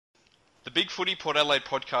The Big Footy Port Adelaide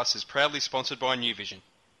podcast is proudly sponsored by New Vision.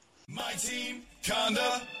 My team,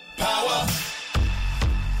 Conda, power.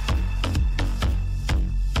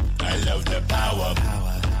 I love the power.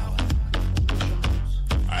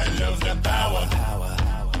 I love the power.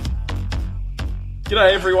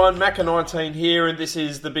 G'day everyone, Macca19 here, and this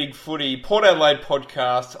is the Big Footy Port Adelaide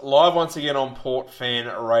podcast, live once again on Port Fan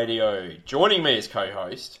Radio. Joining me as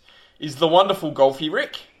co-host is the wonderful Golfy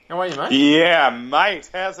Rick. How are you, mate? Yeah, mate.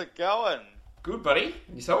 How's it going? Good, buddy.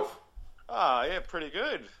 Yourself? Oh, yeah, pretty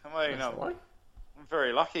good. I mean, That's the way. I'm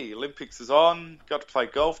very lucky. Olympics is on. Got to play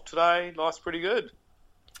golf today. Life's pretty good.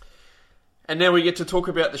 And now we get to talk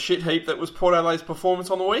about the shit heap that was Port Adelaide's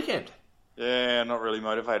performance on the weekend. Yeah, not really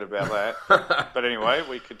motivated about that. But anyway,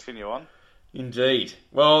 we continue on. Indeed.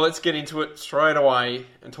 Well, let's get into it straight away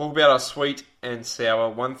and talk about our sweet and sour.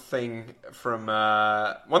 One thing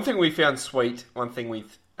we found sweet, one thing we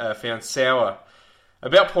found sour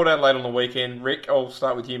about Port Adelaide on the weekend. Rick, I'll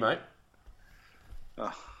start with you, mate.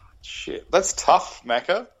 Oh, shit. That's tough,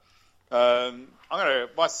 Macca.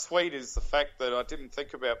 My sweet is the fact that I didn't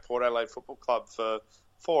think about Port Adelaide Football Club for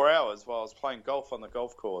 4 hours while I was playing golf on the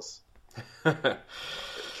golf course.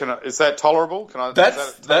 Is that tolerable?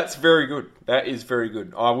 That's very good. That is very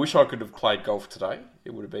good. I wish I could have played golf today.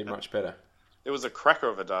 It would have been much better. It was a cracker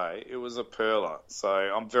of a day. It was a perler. So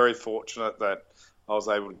I'm very fortunate that I was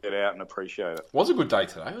able to get out and appreciate it. It was a good day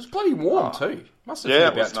today. It was bloody warm too. Must have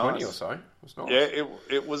been about 20 nice. or so. It was nice. Yeah,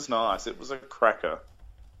 it was nice. It was a cracker.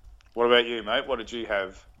 What about you, mate? What did you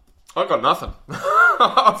have? I've got nothing.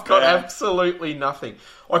 I've got absolutely nothing.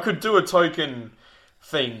 I could do a token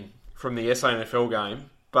thing from the SANFL game,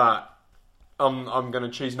 but I'm going to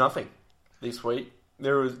choose nothing this week.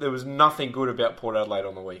 There was nothing good about Port Adelaide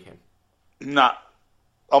on the weekend. Nah,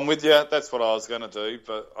 I'm with you. That's what I was going to do,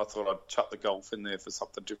 but I thought I'd chuck the golf in there for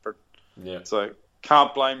something different. Yeah. So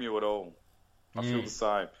can't blame you at all. I feel the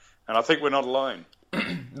same, and I think we're not alone.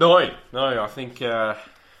 No. I think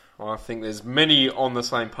there's many on the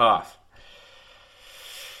same path.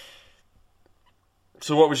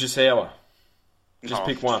 So what was your sour? Just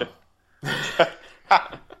pick one. I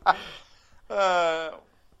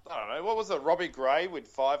don't know. What was it? Robbie Gray with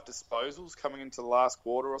 5 disposals coming into the last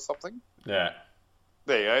quarter or something? Yeah.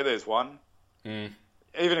 There you go. There's one.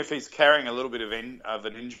 Even if he's carrying a little bit of an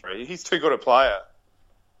injury, he's too good a player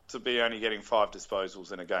to be only getting 5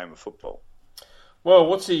 disposals in a game of football. Well,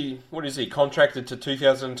 what is he, contracted to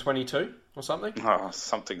 2022 or something? Oh,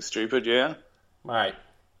 something stupid, yeah. Mate,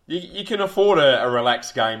 you can afford a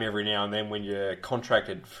relaxed game every now and then when you're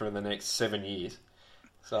contracted for the next 7 years.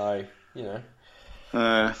 So,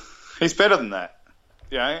 he's better than that.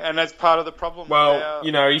 And that's part of the problem. Well,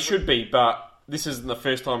 he should be, but this isn't the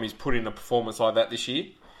first time he's put in a performance like that this year.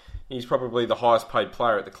 He's probably the highest paid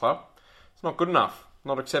player at the club. It's not good enough.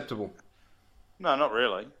 Not acceptable. No, not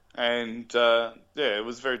really. And, it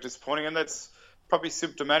was very disappointing. And that's probably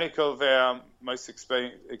symptomatic of our most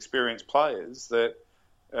experienced players, that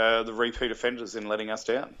the repeat offenders in letting us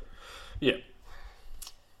down. Yeah.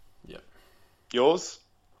 Yours?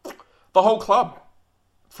 The whole club,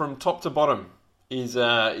 from top to bottom, is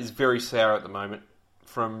very sour at the moment.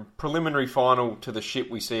 From preliminary final to the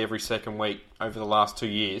shit we see every second week over the last 2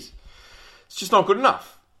 years, it's just not good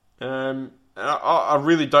enough. I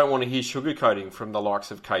really don't want to hear sugarcoating from the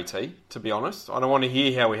likes of KT, to be honest. I don't want to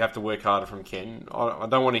hear how we have to work harder from Ken. I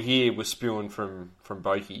don't want to hear we're spewing from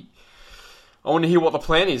Boki. I want to hear what the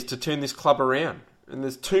plan is to turn this club around. And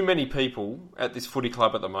there's too many people at this footy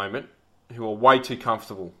club at the moment who are way too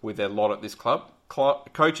comfortable with their lot at this club.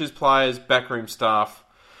 Coaches, players, backroom staff,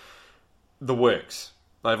 the works.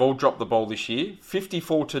 They've all dropped the ball this year.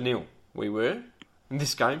 54-0 we were in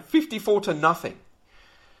this game. 54-0.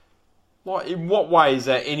 Like, in what way is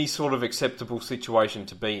that any sort of acceptable situation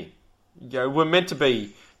to be in? We're meant to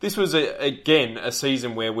be... This was, again, a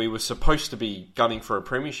season where we were supposed to be gunning for a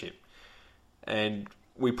premiership. And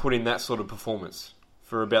we put in that sort of performance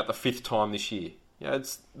for about the 5th time this year.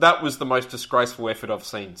 That was the most disgraceful effort I've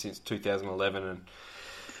seen since 2011.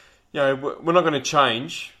 And, we're not going to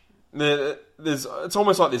change. It's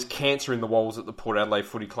almost like there's cancer in the walls at the Port Adelaide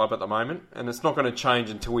Footy Club at the moment. And it's not going to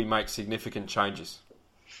change until we make significant changes.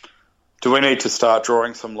 Do we need to start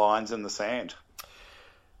drawing some lines in the sand?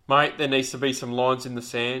 Mate, there needs to be some lines in the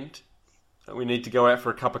sand. We need to go out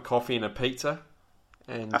for a cup of coffee and a pizza.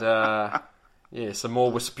 And, some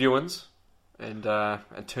more with spewings. And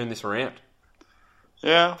turn this around.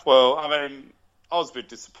 Yeah, well, I was a bit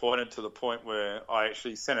disappointed to the point where I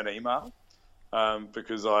actually sent an email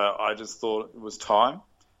because I just thought it was time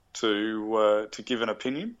to give an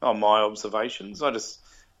opinion on my observations. And it's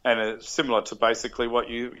similar to basically what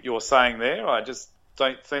you're saying there. I just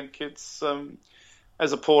don't think it's...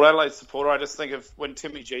 as a Port Adelaide supporter, I just think of when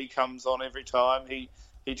Timmy G comes on every time,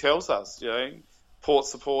 he tells us, Port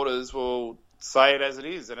supporters will say it as it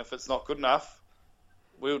is, and if it's not good enough,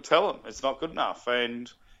 we'll tell them it's not good enough.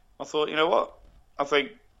 And I thought, you know what? I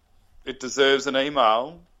think it deserves an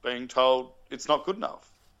email being told it's not good enough.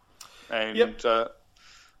 And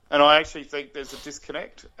and I actually think there's a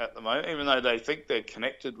disconnect at the moment. Even though they think they're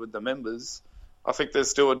connected with the members, I think there's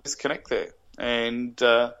still a disconnect there. And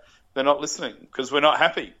they're not listening because we're not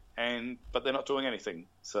happy, but they're not doing anything.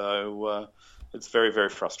 So it's very, very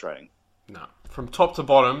frustrating. No. From top to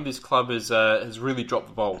bottom, this club has really dropped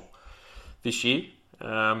the ball this year.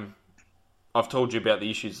 I've told you about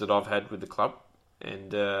the issues that I've had with the club,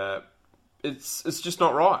 and it's just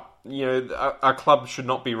not right. Our club should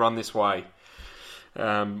not be run this way.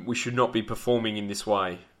 We should not be performing in this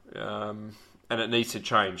way, and it needs to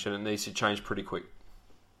change, and it needs to change pretty quick.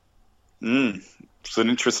 It's an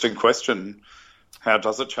interesting question. How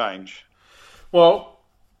does it change? Well,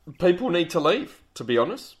 people need to leave, to be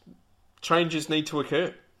honest. Changes need to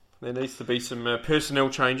occur. There needs to be some personnel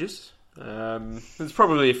changes. There's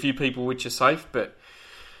probably a few people which are safe, but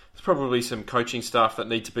there's probably some coaching staff that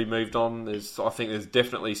need to be moved on. I think there's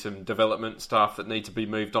definitely some development staff that need to be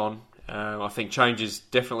moved on. I think changes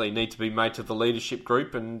definitely need to be made to the leadership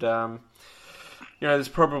group, and there's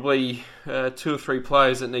probably 2 or 3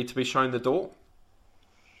 players that need to be shown the door.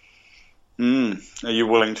 Are you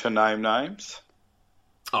willing to name names?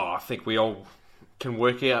 I think we all can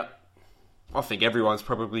work out. I think everyone's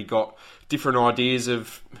probably got different ideas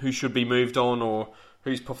of who should be moved on or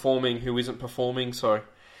who's performing, who isn't performing. So,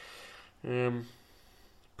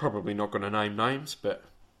 probably not going to name names, but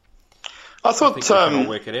I thought we can all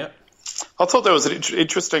work it out. I thought there was an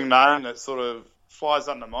interesting name that sort of flies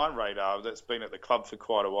under my radar that's been at the club for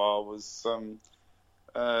quite a while was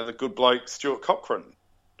the good bloke Stuart Cochrane.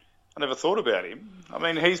 I never thought about him. I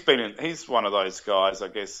mean, he's one of those guys, I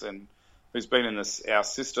guess, and who's been in our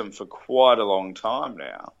system for quite a long time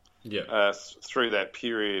now. Yeah. Through that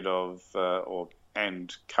period of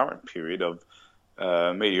and current period of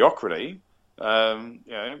mediocrity.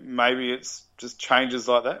 Maybe it's just changes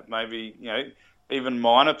like that. Maybe even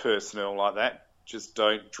minor personnel like that just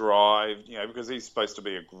don't drive. Because he's supposed to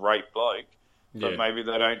be a great bloke, but maybe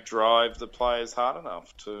they don't drive the players hard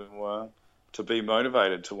enough to be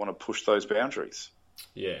motivated to want to push those boundaries.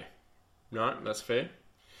 Yeah. No, that's fair.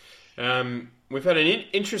 We've had an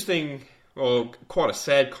interesting, or quite a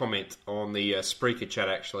sad comment on the Spreaker chat,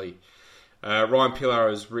 actually. Ryan Pillar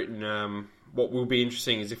has written, what will be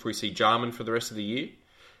interesting is if we see Jarman for the rest of the year.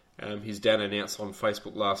 His dad announced on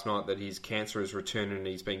Facebook last night that his cancer has returned and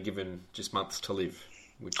he's been given just months to live,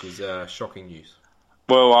 which is shocking news.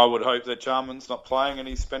 Well, I would hope that Jarman's not playing and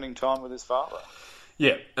he's spending time with his father.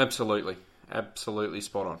 Yeah, absolutely. Absolutely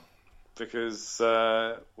spot on. Because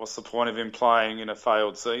what's the point of him playing in a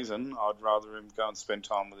failed season? I'd rather him go and spend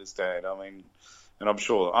time with his dad. I mean, and I'm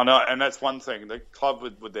sure, I know, and that's one thing. The club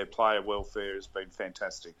with their player welfare has been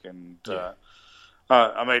fantastic, and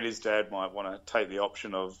I mean, his dad might want to take the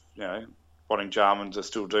option of wanting Jarman to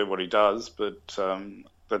still do what he does, but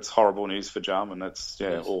that's horrible news for Jarman. That's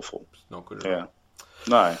awful. It's not good at all.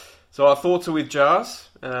 No. So our thoughts are with Jars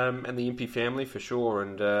and the Impey family for sure,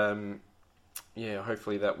 and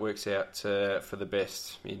hopefully that works out for the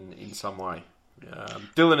best in some way.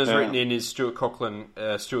 Dylan has written in his Stuart Cochrane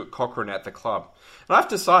at the club. And I have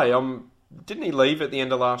to say, didn't he leave at the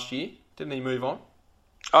end of last year? Didn't he move on?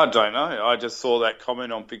 I don't know. I just saw that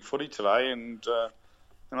comment on Big Footy today, and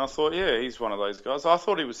I thought, he's one of those guys. I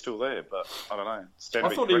thought he was still there, but I don't know.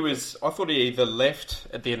 I thought he either left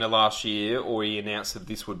at the end of last year or he announced that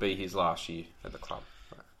this would be his last year at the club.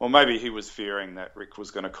 Well, maybe he was fearing that Rick was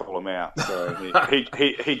going to call him out, so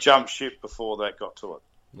he jumped ship before that got to it.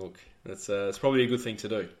 Look, that's probably a good thing to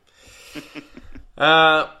do.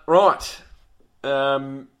 Right.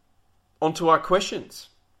 Onto our questions.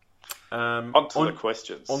 Onto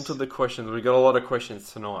the questions. We've got a lot of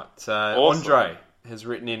questions tonight. Awesome. Andre has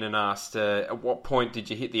written in and asked, at what point did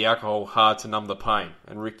you hit the alcohol hard to numb the pain?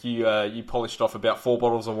 And Rick, you polished off about 4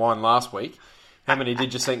 bottles of wine last week. How many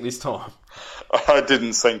did you sink this time? I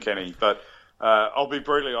didn't sink any, but I'll be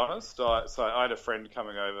brutally honest. I had a friend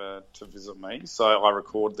coming over to visit me, so I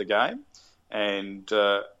recorded the game, and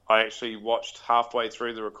I actually watched halfway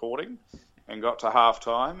through the recording and got to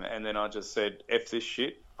halftime, and then I just said, F this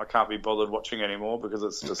shit. I can't be bothered watching anymore because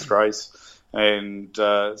it's a disgrace. And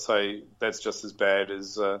so that's just as bad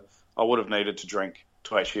as I would have needed to drink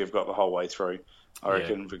to actually have got the whole way through, I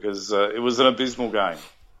reckon, because it was an abysmal game.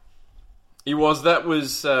 It was. That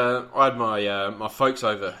was. I had my folks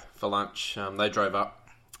over for lunch. They drove up,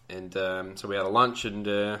 And so we had a lunch and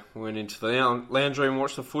went into the lounge room and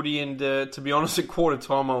watched the footy. And to be honest, at quarter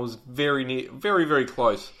time, I was very, very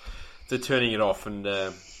close to turning it off and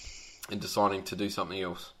deciding to do something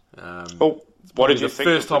else. What did you think?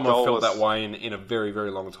 The first time I felt that way in a very,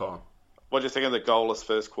 very long time. What did you think of the goalless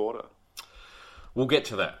first quarter? We'll get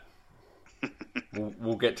to that.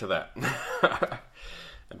 we'll get to that.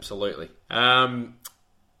 Absolutely. And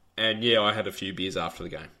yeah, I had a few beers after the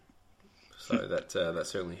game, so that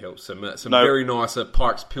certainly helps. Some very nice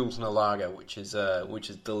Pike's Pilsner Lager, which is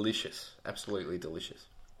delicious, absolutely delicious.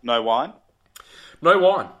 No wine? No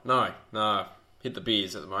wine. No. Hit the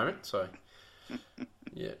beers at the moment. So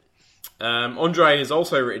yeah. Andre has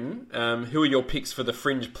also written, who are your picks for the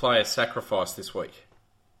fringe player sacrifice this week?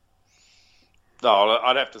 No,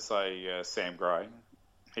 I'd have to say Sam Gray.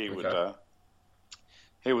 He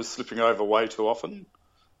was slipping over way too often,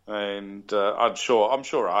 and I'm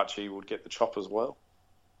sure Archie would get the chop as well.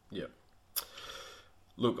 Yeah.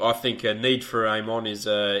 Look, I think a need for Amon is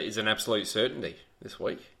an absolute certainty this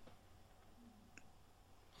week.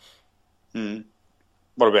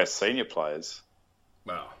 What about senior players?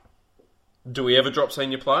 Well, do we ever drop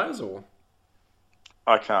senior players or?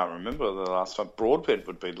 I can't remember the last time. Broadbent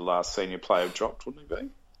would be the last senior player dropped, wouldn't he be?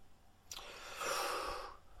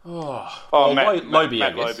 Matt Lobie, I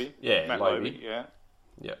guess. Lobie. Yeah, Matt Lobie. Yeah.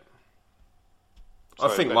 Yeah. So I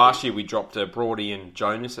think last year we dropped Brody and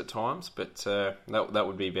Jonas at times, but that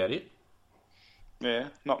would be about it. Yeah,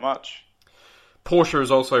 not much. Porsche has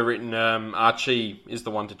also written Archie is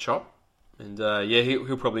the one to chop, and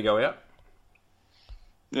he'll probably go out.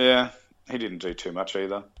 Yeah, he didn't do too much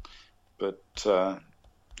either, but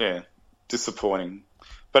disappointing.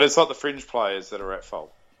 But it's not the fringe players that are at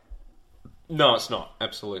fault. No, it's not.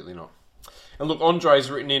 Absolutely not. And look, Andre's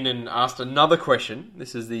written in and asked another question.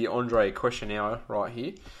 This is the Andre question hour right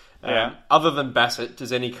here. Other than Bassett,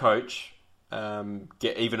 does any coach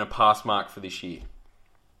get even a pass mark for this year?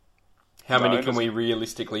 How many can we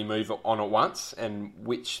realistically move on at once, and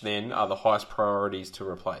which then are the highest priorities to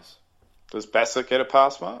replace? Does Bassett get a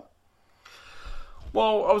pass mark?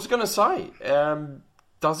 Well, I was going to say,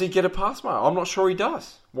 does he get a pass mark? I'm not sure he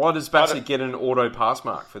does. Why does Bassett get an auto pass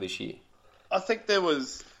mark for this year? I think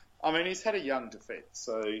he's had a young defence,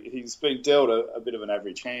 so he's been dealt a bit of an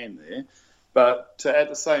average hand there. But at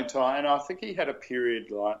the same time, and I think he had a period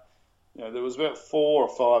there was about 4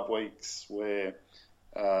 or 5 weeks where,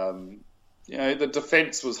 the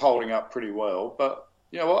defence was holding up pretty well. But,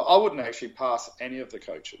 I wouldn't actually pass any of the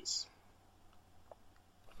coaches.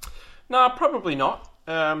 No, probably not.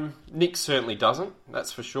 Nick certainly doesn't,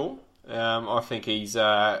 that's for sure. I think he's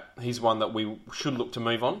one that we should look to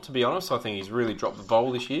move on, to be honest. I think he's really dropped the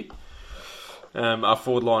ball this year. Our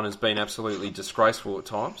forward line has been absolutely disgraceful at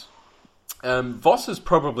times. Voss is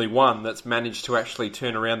probably one that's managed to actually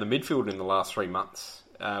turn around the midfield in the last 3 months,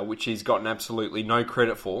 which he's gotten absolutely no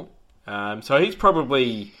credit for. So he's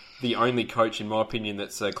probably the only coach, in my opinion,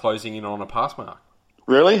 that's closing in on a pass mark.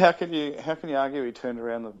 Really? How can you argue he turned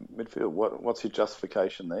around the midfield? What's your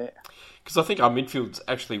justification there? Because I think our midfield's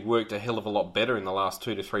actually worked a hell of a lot better in the last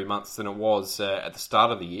 2 to 3 months than it was at the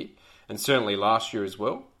start of the year, and certainly last year as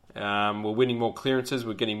well. We're winning more clearances,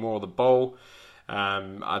 we're getting more of the ball.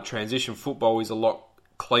 Our transition football is a lot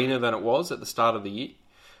cleaner than it was at the start of the year.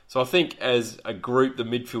 So I think as a group, the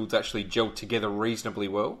midfield's actually gelled together reasonably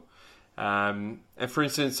well. And for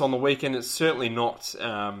instance, on the weekend, it's certainly not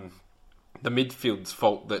the midfield's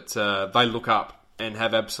fault that they look up and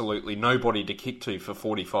have absolutely nobody to kick to for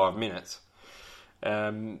 45 minutes.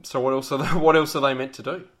 So what else are they meant to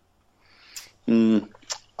do?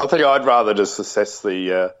 I think I'd rather just assess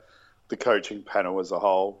the coaching panel as a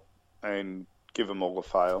whole and give them all a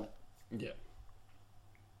fail. Yeah.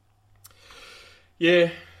 Yeah.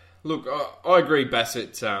 Look, I agree.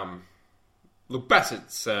 Bassett's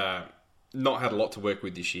not had a lot to work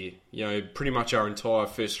with this year. Pretty much our entire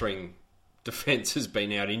first string defence has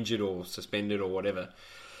been out injured or suspended or whatever.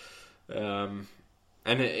 Look,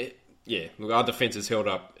 our defence has held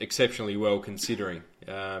up exceptionally well considering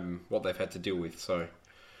what they've had to deal with. So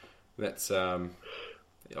that's, I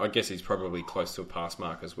guess he's probably close to a pass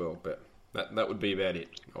mark as well, but that would be about it,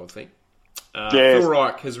 I would think. Phil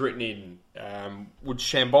Reich has written in, would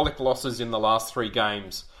shambolic losses in the last 3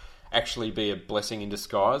 games actually be a blessing in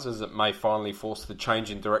disguise, as it may finally force the change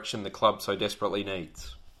in direction the club so desperately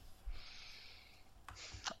needs?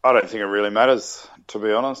 I don't think it really matters, to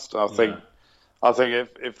be honest. I think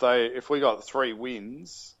if we got 3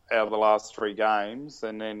 wins out of the last 3 games,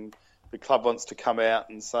 and then the club wants to come out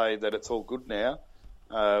and say that it's all good now,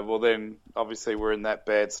 well then obviously we're in that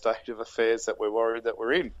bad state of affairs that we're worried that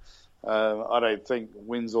we're in. I don't think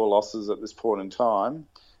wins or losses at this point in time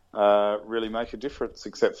really make a difference,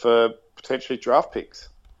 except for potentially draft picks.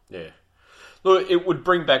 Yeah. Look, it would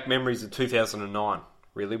bring back memories of 2009,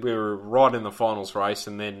 really. We were right in the finals race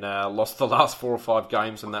and then lost the last 4 or 5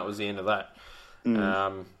 games, and that was the end of that.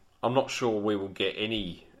 I'm not sure we will get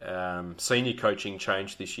any senior coaching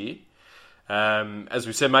change this year. As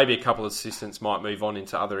we said, maybe a couple of assistants might move on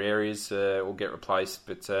into other areas or get replaced,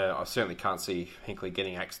 but I certainly can't see Hinkley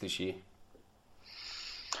getting axed this year.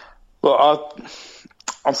 Well,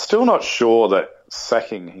 I'm still not sure that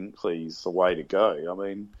sacking Hinkley is the way to go.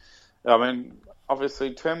 I mean,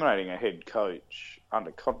 obviously terminating a head coach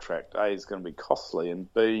under contract, A, is going to be costly,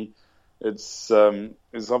 and B, it's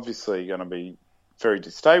obviously going to be very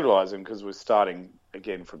destabilising because we're starting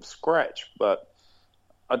again from scratch. But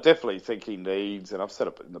I definitely think he needs, and I've said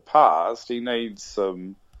it in the past, he needs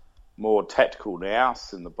some more tactical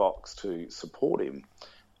nous in the box to support him.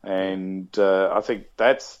 And I think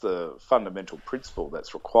that's the fundamental principle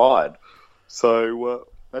that's required. So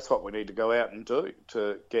that's what we need to go out and do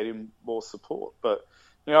to get him more support. But,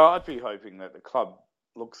 I'd be hoping that the club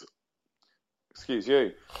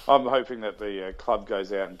I'm hoping that the club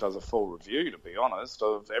goes out and does a full review, to be honest,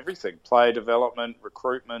 of everything. Player development,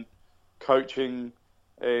 recruitment, coaching,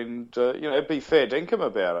 and, be fair dinkum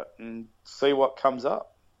about it and see what comes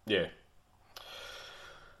up. Yeah.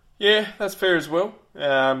 Yeah, that's fair as well.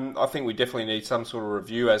 I think we definitely need some sort of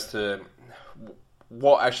review as to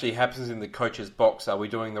what actually happens in the coach's box. Are we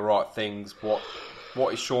doing the right things? What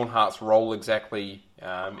is Shaun Hart's role exactly?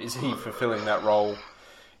 Is he fulfilling that role?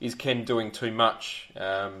 Is Ken doing too much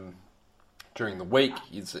during the week?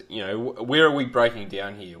 Where are we breaking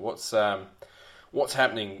down here? What's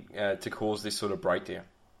happening to cause this sort of breakdown?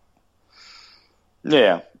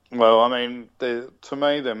 Yeah, well, to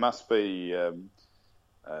me, there must be a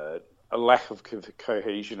lack of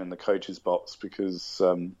cohesion in the coach's box because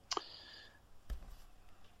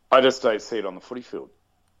I just don't see it on the footy field.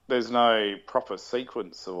 There's no proper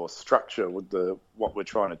sequence or structure with what we're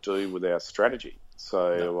trying to do with our strategy.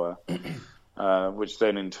 So, which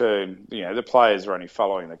then in turn, the players are only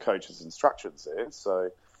following the coach's instructions there.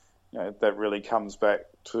 So, that really comes back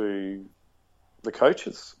to the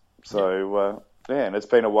coaches. So, and it's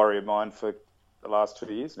been a worry of mine for the last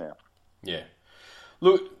 2 years now. Yeah.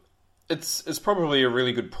 Look, it's probably a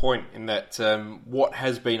really good point in that what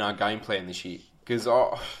has been our game plan this year, because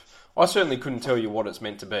I certainly couldn't tell you what it's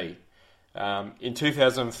meant to be. In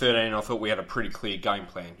 2013, I thought we had a pretty clear game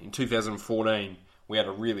plan. In 2014, we had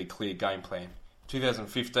a really clear game plan. In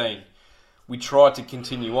 2015, we tried to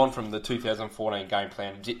continue on from the 2014 game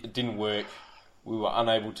plan. It didn't work. We were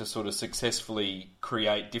unable to sort of successfully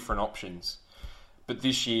create different options. But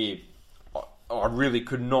this year, I really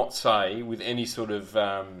could not say with any sort of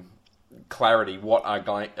clarity what our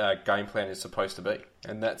game plan is supposed to be.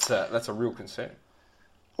 And that's a real concern.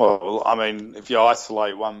 Well, if you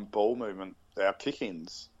isolate one ball movement, our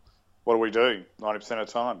kick-ins, what do? 90% of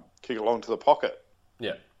the time, kick it along to the pocket.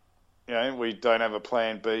 Yeah. We don't have a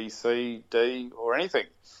plan B, C, D, or anything.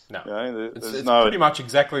 No. It's pretty much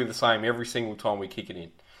exactly the same every single time we kick it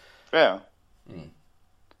in. Yeah.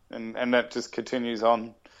 And that just continues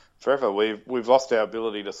on forever. We've lost our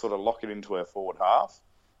ability to sort of lock it into our forward half.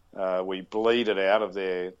 We bleed it out of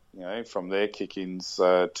their, from their kick-ins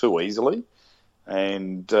too easily.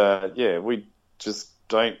 And, we just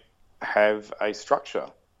don't have a structure.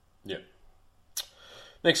 Yeah.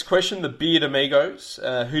 Next question, the Beard Amigos.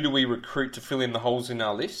 Who do we recruit to fill in the holes in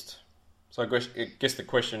our list? So I guess the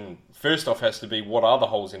question first off has to be, what are the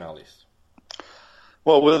holes in our list?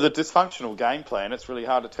 Well, with a dysfunctional game plan, it's really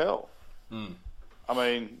hard to tell.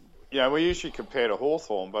 We usually compare to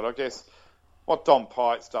Hawthorn, but I guess what Don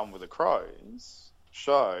Pike's done with the Crows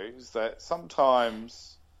shows that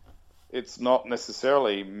sometimes it's not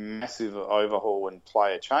necessarily massive overhaul and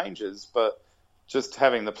player changes, but just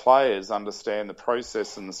having the players understand the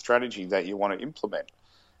process and the strategy that you want to implement.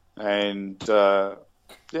 And, so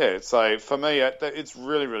for me, it's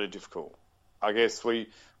really, really difficult. I guess we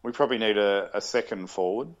probably need a second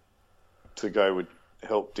forward to go with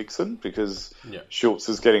help Dixon because Schultz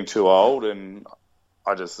is getting too old and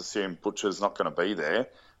I just assume Butcher's not going to be there.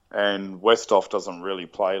 And Westhoff doesn't really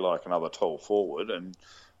play like another tall forward, and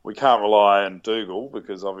we can't rely on Dougal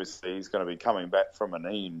because obviously he's going to be coming back from a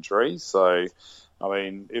knee injury. So,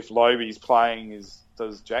 if Lobie's playing,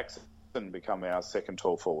 does Jackson become our second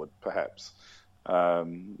tall forward, perhaps?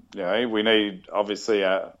 We need obviously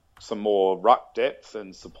some more ruck depth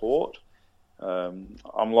and support.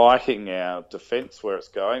 I'm liking our defence where it's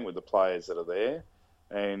going with the players that are there,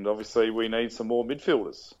 and obviously we need some more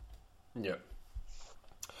midfielders. Yeah.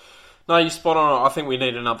 No, you're spot on. I think we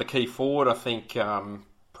need another key forward. I think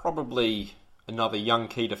probably another young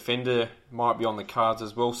key defender might be on the cards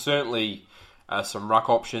as well. Certainly some ruck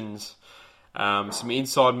options. Some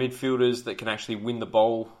inside midfielders that can actually win the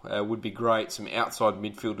ball would be great. Some outside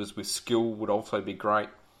midfielders with skill would also be great.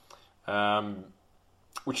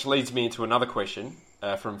 Which leads me into another question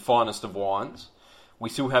from Finest of Wines. We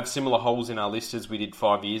still have similar holes in our list as we did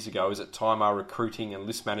 5 years ago. Is it time our recruiting and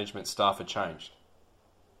list management staff have changed?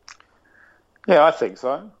 Yeah, I think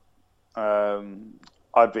so.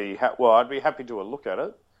 I'd be happy to look at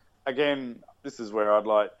it. Again, this is where I'd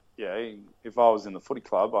like, if I was in the footy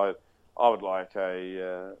club, I would like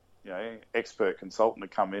a expert consultant to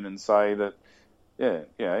come in and say that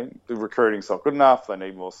the recruiting's not good enough, they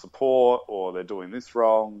need more support, or they're doing this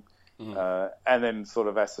wrong, and then sort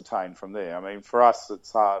of ascertain from there. I mean, for us,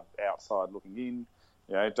 it's hard outside looking in.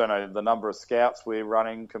 Don't know the number of scouts we're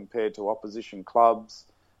running compared to opposition clubs,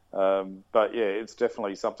 but it's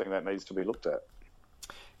definitely something that needs to be looked at.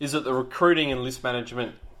 Is it the recruiting and list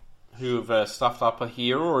management who have stuffed up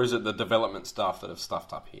here, or is it the development staff that have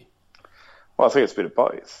stuffed up here? Well, I think it's a bit of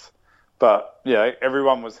both. But,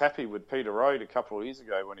 everyone was happy with Peter Rode a couple of years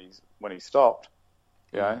ago when he stopped,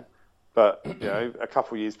 But, a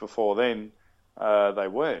couple of years before then, they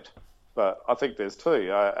weren't. But I think there's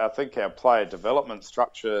two. I think our player development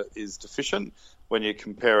structure is deficient when you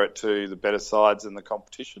compare it to the better sides in the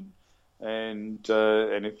competition. And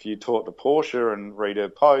if you talk to Portia and read her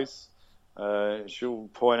posts, she'll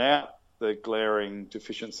point out the glaring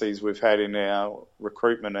deficiencies we've had in our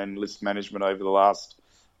recruitment and list management over the last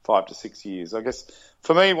 5 to 6 years. I guess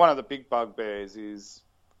for me, one of the big bugbears is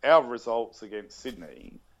our results against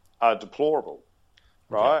Sydney are deplorable,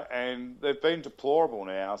 right? Okay. And they've been deplorable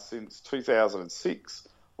now since 2006.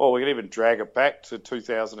 Well, we can even drag it back to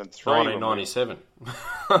 2003. 1997.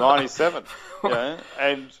 97,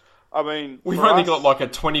 And, I mean... We've only got like a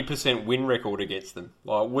 20% win record against them.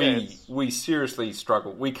 Like we seriously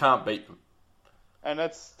struggle. We can't beat them. And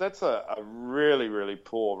that's a really, really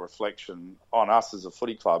poor reflection on us as a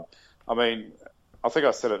footy club. I mean, I think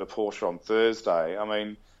I said it to Portia on Thursday. I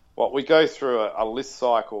mean, we go through a list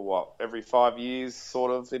cycle, every 5 years,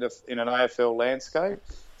 sort of, in an AFL landscape.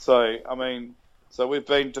 So, I mean, we've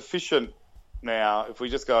been deficient now. If we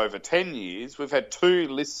just go over 10 years, we've had 2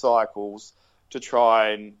 list cycles to try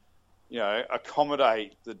and,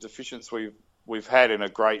 accommodate the deficiency we've had in a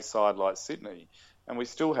great side like Sydney, and we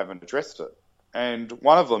still haven't addressed it. And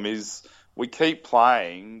one of them is we keep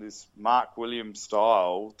playing this Mark Williams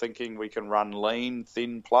style, thinking we can run lean,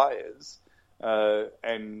 thin players,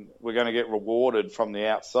 and we're going to get rewarded from the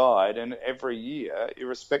outside. And every year,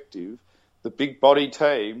 irrespective, the big body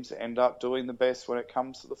teams end up doing the best when it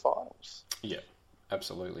comes to the finals. Yeah,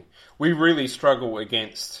 absolutely. We really struggle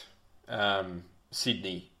against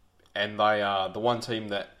Sydney, and they are the one team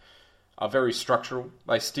that are very structural.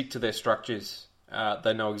 They stick to their structures.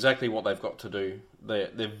 They know exactly what they've got to do.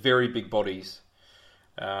 They're very big bodies.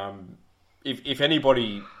 If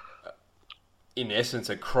anybody, in essence,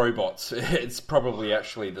 are crowbots, it's probably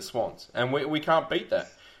actually the Swans. And we can't beat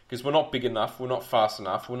that because we're not big enough, we're not fast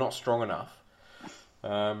enough, we're not strong enough.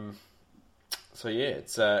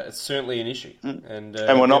 It's certainly an issue. And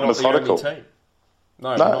we're not methodical. The only team. No,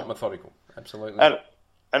 we're not methodical. Absolutely.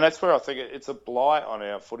 And that's where I think it's a blight on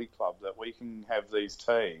our footy club that we can have these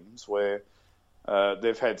teams where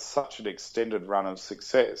they've had such an extended run of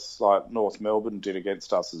success, like North Melbourne did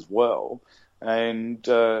against us as well, and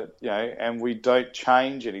and we don't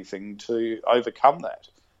change anything to overcome that.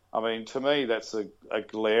 I mean, to me, that's a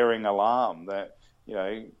glaring alarm that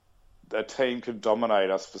a team could dominate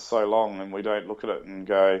us for so long, and we don't look at it and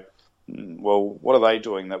go, well, what are they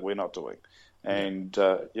doing that we're not doing? And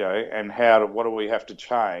and what do we have to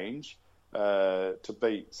change to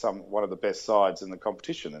beat one of the best sides in the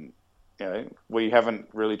competition? And we haven't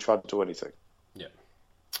really tried to do anything. Yeah.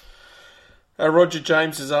 Roger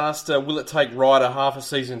James has asked, will it take Ryder half a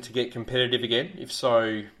season to get competitive again? If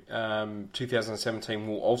so, 2017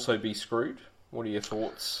 will also be screwed. What are your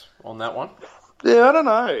thoughts on that one? Yeah, I don't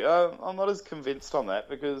know. I'm not as convinced on that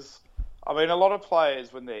because, I mean, a lot of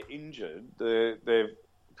players, when they're injured, they've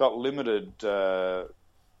got limited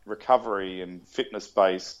recovery and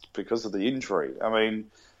fitness-based because of the injury. I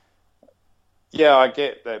mean... Yeah, I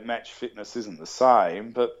get that match fitness isn't the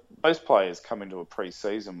same, but most players come into a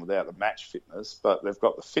pre-season without the match fitness, but they've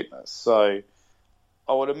got the fitness. So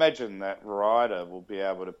I would imagine that Ryder will be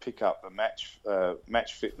able to pick up the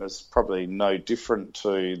match fitness probably no different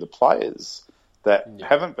to the players that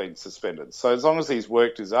haven't been suspended. So as long as he's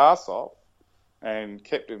worked his arse off and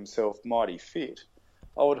kept himself mighty fit,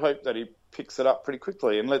 I would hope that he picks it up pretty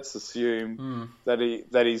quickly. And let's assume that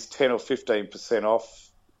he's 10 or 15% off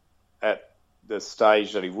at the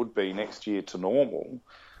stage that he would be next year to normal,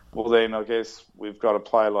 well then I guess we've got a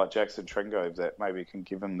player like Jackson Trengove that maybe can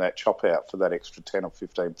give him that chop out for that extra 10 or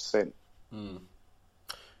 15%.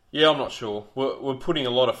 Yeah, I'm not sure. We're putting a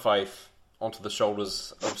lot of faith onto the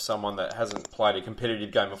shoulders of someone that hasn't played a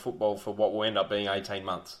competitive game of football for what will end up being 18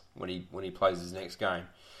 months when he plays his next game.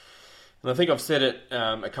 And I think I've said it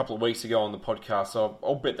a couple of weeks ago on the podcast, so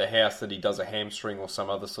I'll bet the house that he does a hamstring or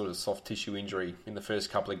some other sort of soft tissue injury in the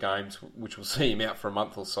first couple of games, which will see him out for a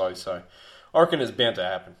month or so. So I reckon it's bound to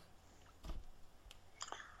happen.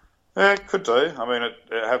 Yeah, it could do. I mean, it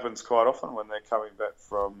happens quite often when they're coming back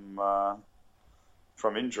from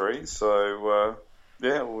injury. So,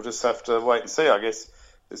 we'll just have to wait and see. I guess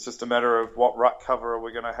it's just a matter of what ruck cover are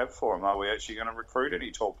we going to have for him. Are we actually going to recruit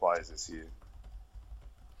any tall players this year?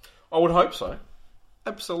 I would hope so.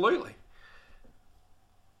 Absolutely.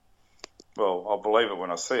 Well, I'll believe it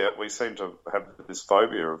when I see it. We seem to have this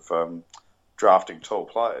phobia of drafting tall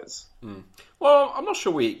players. Well, I'm not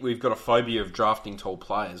sure we've got a phobia of drafting tall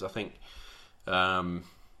players. I think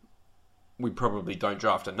we probably don't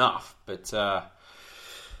draft enough. But,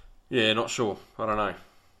 not sure. I don't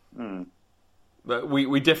know. But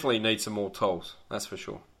we definitely need some more talls. That's for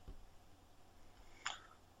sure.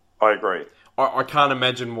 I agree. I can't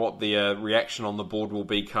imagine what the reaction on the board will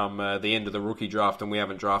be come the end of the rookie draft and we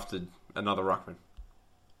haven't drafted another ruckman.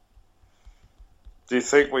 Do you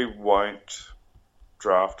think we won't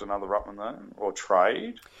draft another ruckman though, or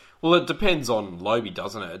trade? Well, it depends on Lobie,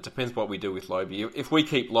 doesn't it? It depends what we do with Lobie. If we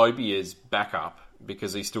keep Lobie as backup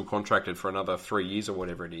because he's still contracted for another 3 years or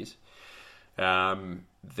whatever it is,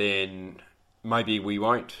 then maybe we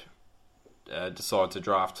won't decide to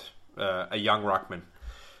draft a young ruckman.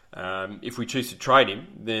 If we choose to trade him,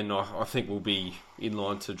 then I think we'll be in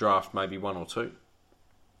line to draft maybe one or two.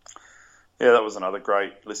 Yeah, that was another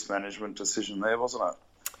great list management decision there, wasn't it?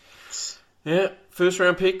 Yeah, first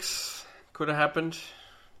round picks could have happened,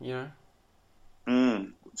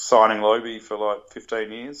 Signing Lobie for like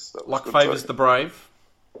 15 years. That was luck good favours too. the brave.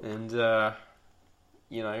 And,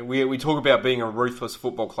 we talk about being a ruthless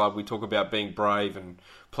football club. We talk about being brave and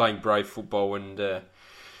playing brave football. And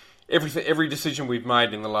every decision we've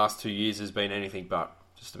made in the last 2 years has been anything but,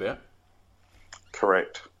 just about.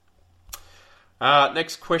 Correct.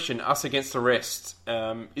 Next question, us against the rest.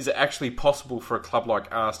 Is it actually possible for a club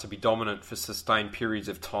like ours to be dominant for sustained periods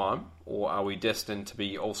of time, or are we destined to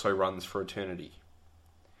be also runs for eternity?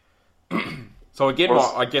 So again,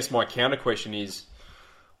 I guess my counter question is,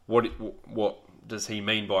 what does he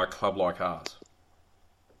mean by a club like ours?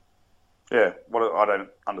 Yeah, I don't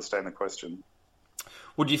understand the question.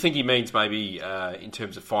 Well, do you think he means maybe in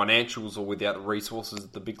terms of financials or without the resources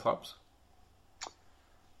of the big clubs?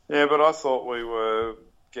 Yeah, but I thought we were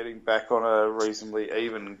getting back on a reasonably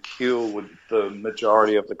even keel with the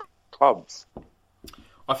majority of the clubs.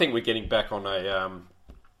 I think we're getting back on a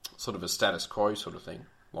sort of a status quo sort of thing.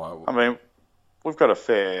 I mean, we've got a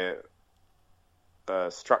fair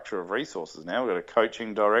structure of resources now. We've got a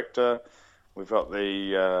coaching director. We've got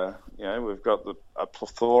a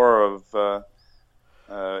plethora of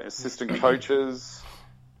assistant coaches.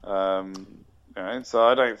 So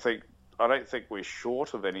I don't think we're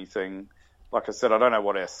short of anything. Like I said, I don't know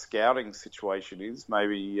what our scouting situation is.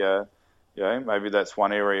 Maybe maybe that's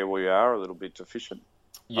one area we are a little bit deficient.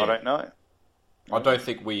 Yeah. I don't know. I don't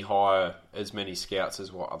think we hire as many scouts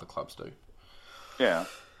as what other clubs do. Yeah.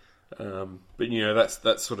 But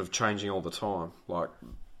that's sort of changing all the time. Like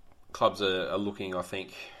clubs are looking, I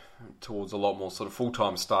think, towards a lot more sort of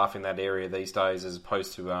full-time staff in that area these days, as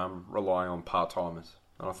opposed to relying on part-timers.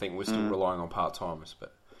 And I think we're still relying on part-timers,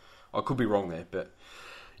 but I could be wrong there. But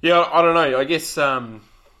yeah, I don't know. I guess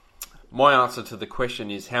my answer to the question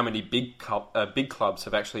is how many big clubs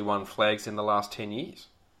have actually won flags in the last 10 years.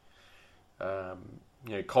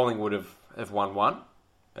 Collingwood have won one.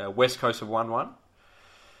 West Coast have won one.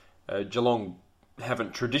 Geelong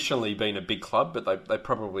haven't traditionally been a big club, but they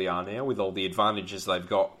probably are now with all the advantages they've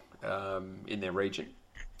got in their region.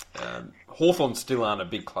 Hawthorn still aren't a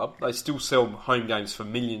big club. They still sell home games for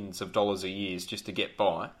millions of dollars a year just to get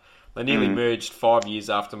by. They nearly merged 5 years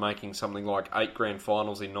after making something like 8 grand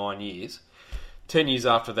finals in 9 years. 10 years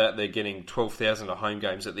after that, they're getting 12,000 home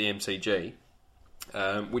games at the MCG,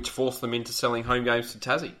 which forced them into selling home games to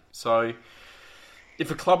Tassie. So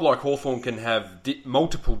if a club like Hawthorn can have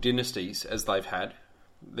multiple dynasties, as they've had,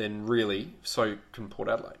 then really, so can Port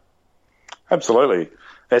Adelaide. Absolutely.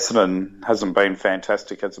 Essendon hasn't been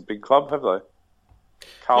fantastic as a big club, have they?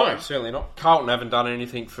 Carlton? No, certainly not. Carlton haven't done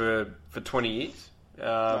anything for 20 years.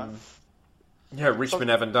 Richmond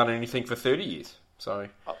haven't done anything for 30 years. So,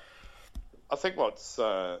 I think what's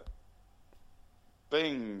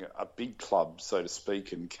being a big club, so to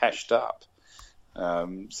speak, and cashed up,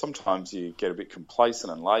 sometimes you get a bit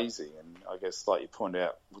complacent and lazy. And I guess, like you point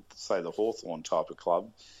out, with, say, the Hawthorn type of club,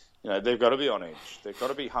 they've got to be on edge. They've got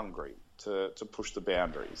to be hungry to push the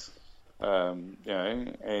boundaries. And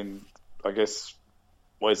I guess,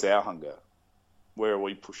 where's our hunger? Where are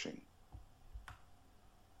we pushing?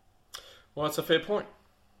 Well, it's a fair point.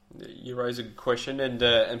 You raise a good question, and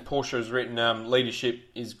Porsche has written, leadership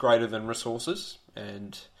is greater than resources,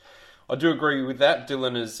 and I do agree with that.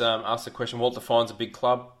 Dylan has asked the question, what defines a big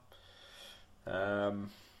club?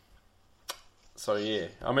 So, yeah.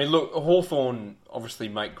 I mean, look, Hawthorn obviously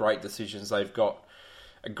make great decisions. They've got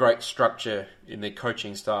a great structure in their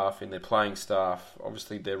coaching staff, in their playing staff.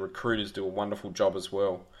 Obviously, their recruiters do a wonderful job as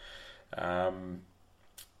well.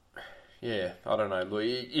 Yeah, I don't know. Look,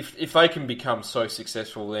 if they can become so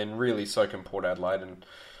successful, then really so can Port Adelaide. And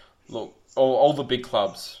look, all the big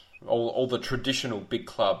clubs, all the traditional big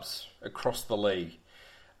clubs across the league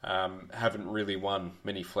haven't really won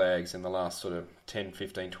many flags in the last sort of 10,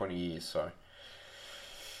 15, 20 years. So,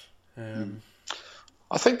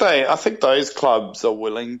 I think those clubs are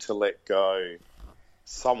willing to let go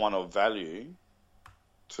someone of value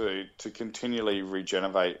to continually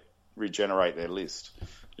regenerate their list.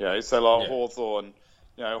 So like Hawthorn,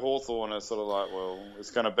 Hawthorn is sort of like, well, it's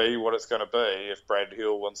going to be what it's going to be if Brad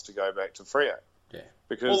Hill wants to go back to Freo. Yeah.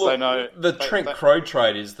 Because they know... The Trent Crowe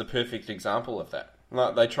trade is the perfect example of that.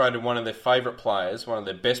 Like, they traded one of their favourite players, one of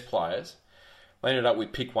their best players. They ended up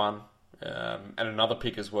with pick 1 and another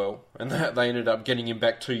pick as well. And they ended up getting him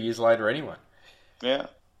back 2 years later anyway. Yeah.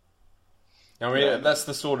 I mean, that's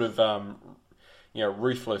the sort of,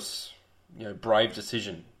 ruthless... brave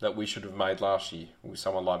decision that we should have made last year with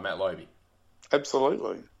someone like Matt Lobey.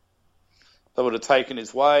 Absolutely. They would have taken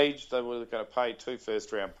his wage. They were going to pay 2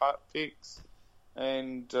 first-round picks.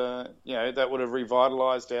 And, that would have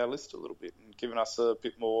revitalised our list a little bit and given us a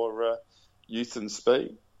bit more youth and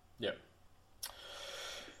speed. Yep.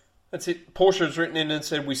 That's it. Porsche has written in and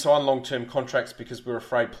said, we sign long-term contracts because we're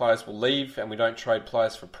afraid players will leave, and we don't trade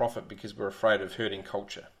players for profit because we're afraid of hurting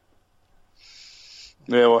culture.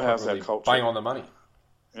 Yeah, well, how's our culture? Bang on the money.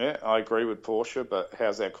 Yeah, I agree with Porsche, but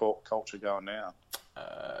how's our culture going now?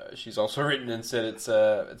 She's also written and said it's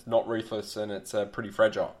not ruthless and it's pretty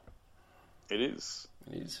fragile. It is.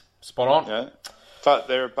 It is. Spot on. Yeah, but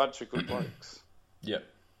they're a bunch of good blokes. Yep.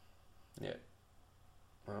 Yeah.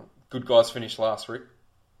 Well, good guys finish last, Rick.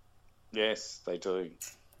 Yes, they do.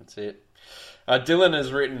 That's it. Dylan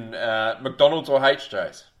has written McDonald's or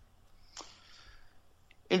HJ's?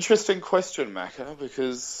 Interesting question, Macca,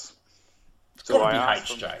 because... It's got to be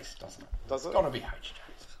HJ's, doesn't it? Does it? It's got to be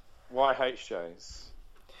HJ's. Why HJ's?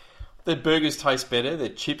 Their burgers taste better. Their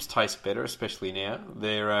chips taste better, especially now.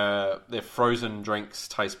 Their frozen drinks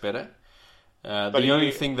taste better. The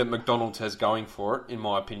only thing that McDonald's has going for it, in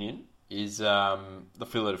my opinion, is the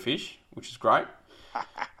fillet of fish, which is great,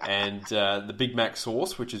 and the Big Mac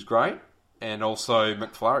sauce, which is great, and also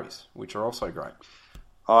McFlurries, which are also great.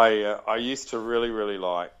 I used to really, really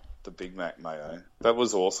like the Big Mac mayo. That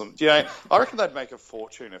was awesome. I reckon they'd make a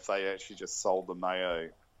fortune if they actually just sold the mayo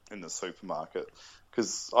in the supermarket,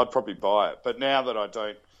 because I'd probably buy it. But now that I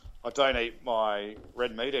don't eat my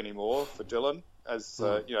red meat anymore for Dylan, as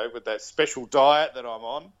with that special diet that I'm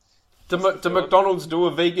on. Do McDonald's do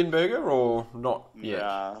a vegan burger or not yet?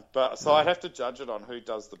 Yeah, but I'd have to judge it on who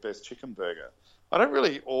does the best chicken burger. I don't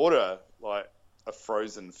really order like a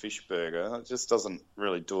frozen fish burger. It just doesn't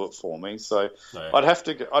really do it for me. So no. I'd have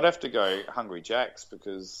to go Hungry Jack's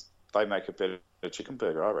because they make a better chicken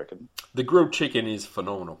burger, I reckon. The grilled chicken is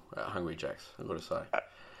phenomenal at Hungry Jack's, I've got to say.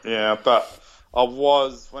 Yeah, but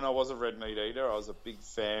when I was a red meat eater, I was a big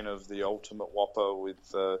fan of the Ultimate Whopper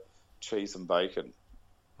with cheese and bacon.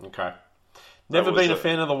 Okay. Never been a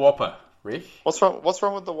fan of the Whopper, Rick. What's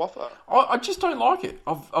wrong with the Whopper? I just don't like it.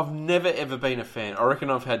 I've never ever been a fan. I reckon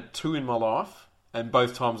I've had 2 in my life, and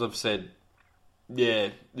both times I've said, yeah,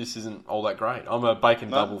 this isn't all that great. I'm a bacon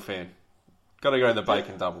double fan. Got to go the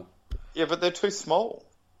bacon double. Yeah, but they're too small.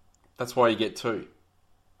 That's why you get 2.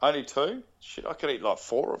 Only 2? Shit, I could eat like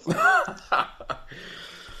 4 of them.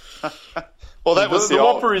 Well, that was the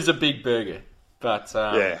Whopper is a big burger, but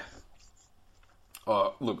yeah.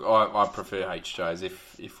 Oh, look, I prefer HJ's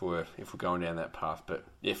if we're going down that path. But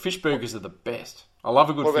yeah, fish burgers are the best. I love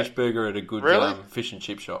a good fish burger at a good fish and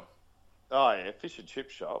chip shop. Oh yeah, fish and chip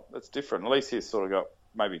shop. That's different. At least you sort of got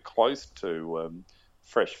maybe close to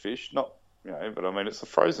fresh fish. Not but I mean it's a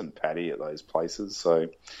frozen patty at those places. So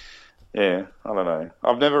yeah, I don't know.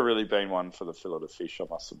 I've never really been one for the fillet of fish, I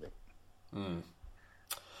must admit.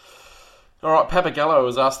 All right, Papagallo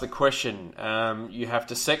has asked the question. You have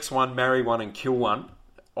to sex one, marry one, and kill one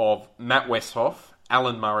of Matt Westhoff,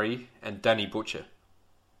 Alan Murray, and Danny Butcher.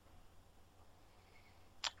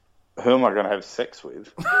 Who am I going to have sex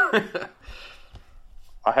with? I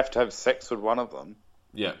have to have sex with one of them.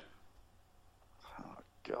 Yeah. Oh,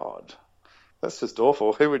 God. That's just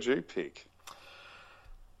awful. Who would you pick?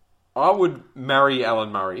 I would marry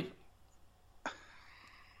Alan Murray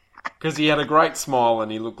because he had a great smile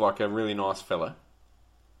and he looked like a really nice fella.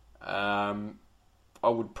 I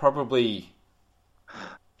would probably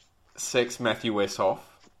sex Matthew Westhoff.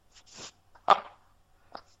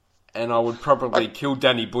 And I would probably kill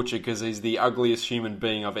Danny Butcher because he's the ugliest human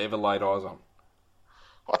being I've ever laid eyes on.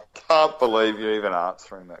 I can't believe you're even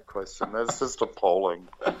answering that question. That's just appalling.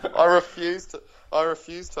 I refuse to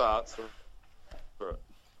answer it.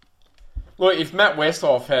 Look, if Matt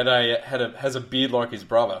Westhoff has a beard like his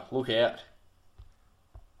brother, look out.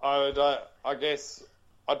 I guess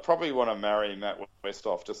I'd probably want to marry Matt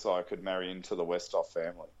Westhoff just so I could marry into the Westhoff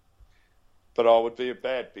family. But I would be a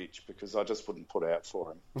bad bitch because I just wouldn't put out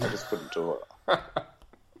for him. I just couldn't do it.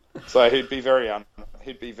 So he'd be very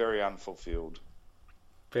unfulfilled.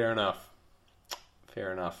 Fair enough.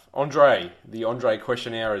 Andre, the Andre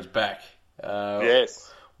questionnaire is back.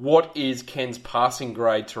 Yes. What is Ken's passing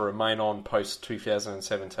grade to remain on post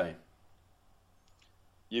 2017?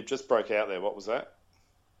 You just broke out there. What was that?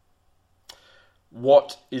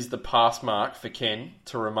 What is the pass mark for Ken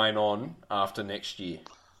to remain on after next year?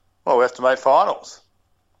 Well, we have to make finals.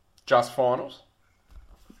 Just finals?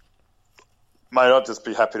 Mate, I'd just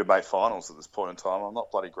be happy to make finals at this point in time. I'm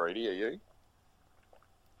not bloody greedy, are you?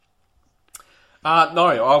 No,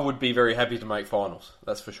 I would be very happy to make finals.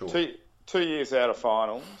 That's for sure. 2 years out of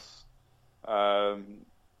finals,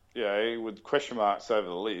 with question marks over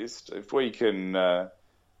the list. If we just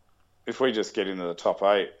get into the top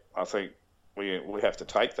 8, I think we have to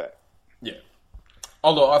take that. Yeah.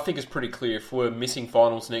 Although I think it's pretty clear if we're missing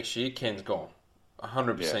finals next year, Ken's gone.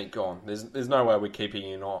 100% gone. There's no way we're keeping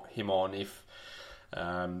him on if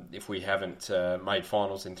we haven't made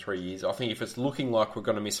finals in 3 years. I think if it's looking like we're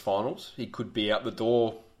going to miss finals, he could be out the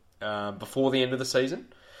door before the end of the season.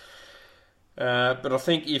 But I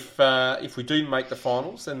think if we do make the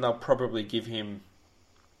finals, then they'll probably give him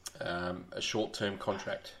a short-term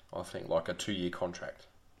contract. I think like a 2-year contract.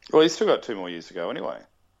 Well, he's still got 2 more years to go anyway.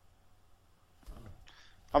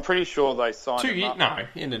 I'm pretty sure they signed 2 him years? up. No,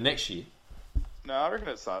 end of next year. No, I reckon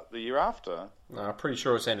it's the year after. No, I'm pretty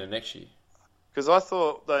sure it's end of next year. Because I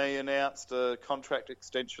thought they announced a contract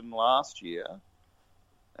extension last year,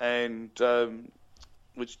 and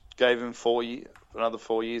which gave him another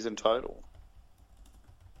 4 years in total.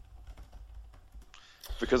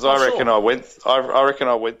 Because I reckon I went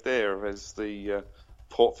there as the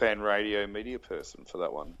Port Fan Radio media person for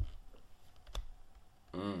that one.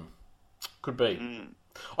 Could be.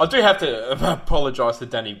 I do have to apologise to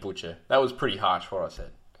Danny Butcher. That was pretty harsh what I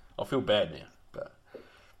said. I feel bad now. But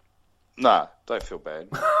Nah, don't feel bad.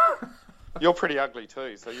 You're pretty ugly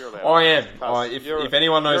too, so you're allowed. I am. If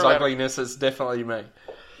anyone knows ugliness, it's definitely me.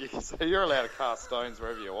 So you're allowed to cast stones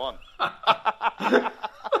wherever you want.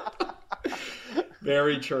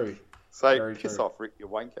 Very true. So Very piss true. off, Rick, you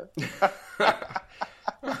wanker.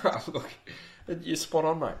 Look, you're spot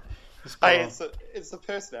on, mate. Hey, it's the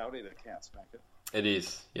personality that counts, Macca. It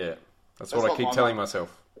is, yeah. That's That's what I what keep my telling mum-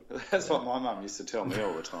 myself. That's what my mum used to tell me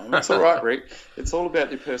all the time. It's all right, Rick. It's all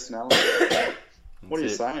about your personality. What are you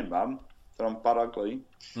it. saying, Mum? That I'm butt ugly?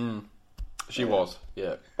 She was,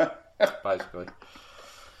 yeah. Basically.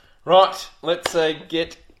 Right, let's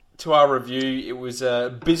get to our review. It was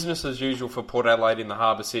business as usual for Port Adelaide in the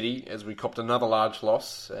Harbour City as we copped another large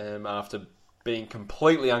loss after being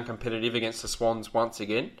completely uncompetitive against the Swans once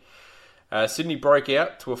again. Sydney broke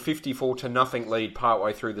out to a 54-0 lead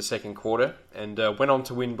partway through the second quarter and went on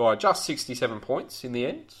to win by just 67 points in the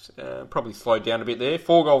end. Probably slowed down a bit there.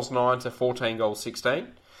 4 goals 9 to 14 goals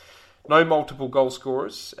 16. No multiple goal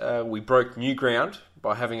scorers. We broke new ground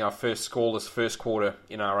by having our first scoreless first quarter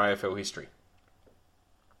in our AFL history.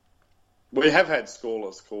 We have had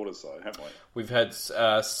scoreless quarters, though, haven't we? We've had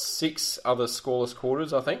 6 other scoreless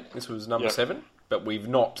quarters, I think. This was number 7. But we've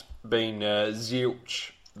not been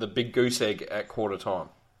zilch, the big goose egg, at quarter time.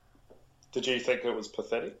 Did you think it was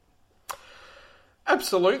pathetic?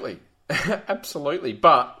 Absolutely. Absolutely.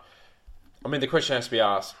 But, I mean, the question has to be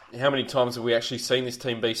asked, how many times have we actually seen this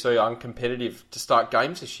team be so uncompetitive to start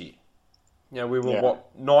games this year? You know, we were,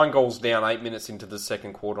 9 goals down 8 minutes into the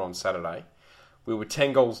second quarter on Saturday. We were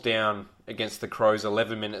 10 goals down against the Crows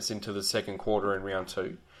 11 minutes into the second quarter in round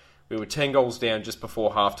 2. We were 10 goals down just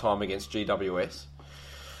before half-time against GWS.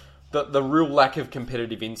 the real lack of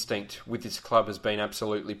competitive instinct with this club has been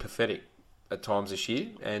absolutely pathetic at times this year,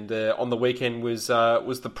 and on the weekend was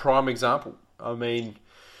the prime example. I mean,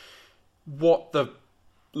 what the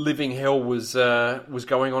living hell was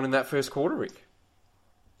going on in that first quarter, Rick?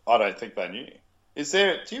 I don't think they knew.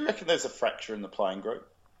 Do you reckon there's a fracture in the playing group?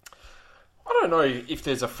 I don't know if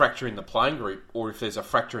there's a fracture in the playing group, or if there's a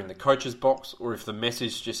fracture in the coach's box, or if the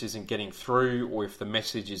message just isn't getting through, or if the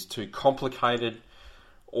message is too complicated,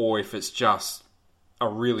 or if it's just a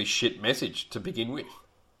really shit message to begin with.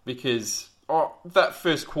 Because that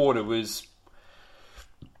first quarter was...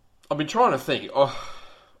 I've been trying to think.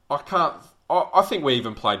 I think we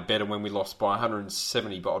even played better when we lost by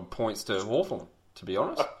 170 odd points to Hawthorn, to be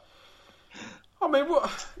honest. I mean,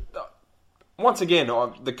 once again,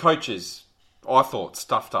 the coaches, I thought,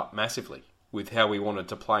 stuffed up massively with how we wanted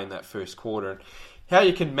to play in that first quarter. And how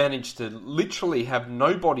you can manage to literally have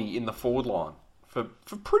nobody in the forward line for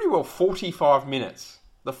pretty well 45 minutes,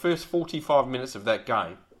 the first 45 minutes of that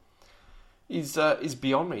game, is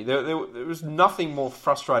beyond me. There was nothing more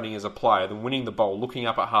frustrating as a player than winning the ball, looking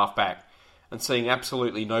up at half-back, and seeing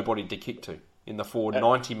absolutely nobody to kick to in the forward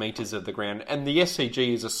 90 metres of the ground. And the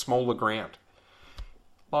SCG is a smaller ground.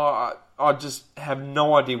 I just have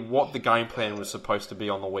no idea what the game plan was supposed to be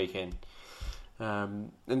on the weekend.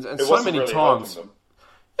 And so many really times...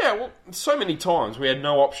 Yeah, well, so many times we had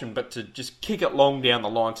no option but to just kick it long down the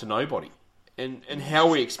line to nobody. And how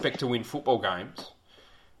we expect to win football games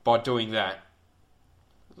by doing that,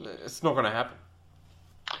 it's not going to happen.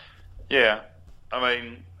 Yeah, I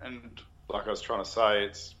mean, and like I was trying to say,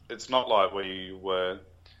 it's not like we were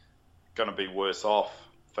going to be worse off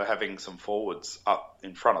for having some forwards up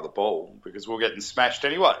in front of the ball, because we're getting smashed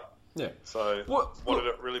anyway. Yeah. So what did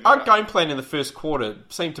it really matter? Our game plan in the first quarter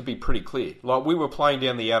seemed to be pretty clear. Like, we were playing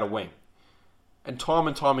down the outer wing. And time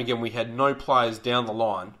again, we had no players down the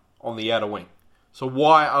line on the outer wing. So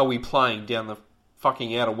why are we playing down the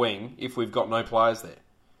fucking outer wing if we've got no players there?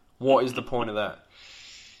 What is the point of that?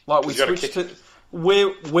 Like, we switched to...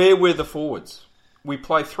 Where were the forwards? We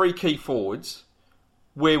play 3 key forwards.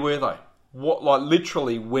 Where were they?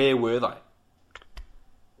 Literally, where were they?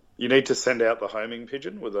 You need to send out the homing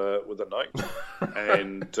pigeon with a note,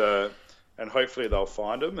 and hopefully they'll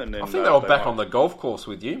find them. And then I think they were back on the golf course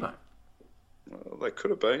with you, mate. Well, they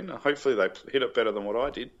could have been. Hopefully they hit it better than what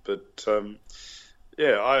I did. But I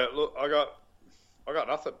got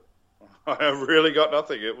nothing. I really got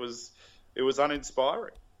nothing. It was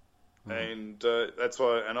uninspiring, and that's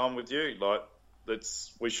why. And I'm with you. Like,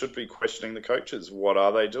 we should be questioning the coaches. What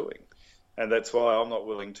are they doing? And that's why I'm not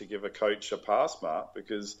willing to give a coach a pass mark,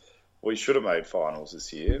 because we should have made finals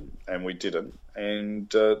this year and we didn't. And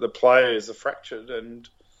the players are fractured, and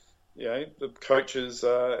the coaches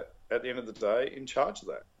are, at the end of the day, in charge of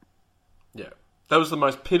that. Yeah, that was the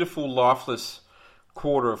most pitiful, lifeless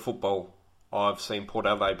quarter of football I've seen Port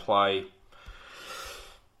Adelaide play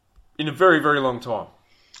in a very, very long time.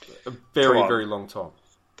 A very, very long time.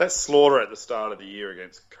 That slaughter at the start of the year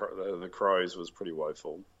against the Crows was pretty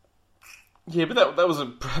woeful. Yeah, but that was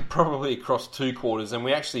probably across 2 quarters, and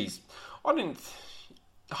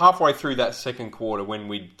halfway through that second quarter, when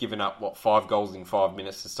we'd given up 5 goals in 5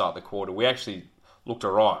 minutes to start the quarter, we actually looked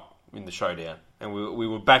alright in the showdown, and we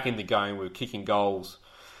were back in the game. We were kicking goals.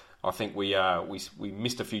 I think we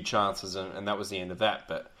missed a few chances, and that was the end of that.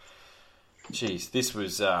 But geez, this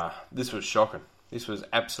was shocking. This was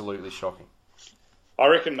absolutely shocking. I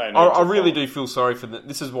reckon they. I really do feel sorry for them.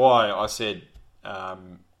 This is why I said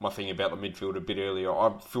my thing about the midfield a bit earlier.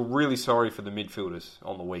 I feel really sorry for the midfielders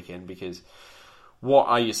on the weekend, because what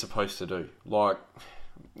are you supposed to do? Like,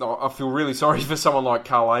 I feel really sorry for someone like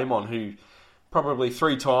Carl Amon, who probably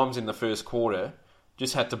 3 times in the first quarter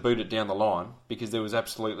just had to boot it down the line because there was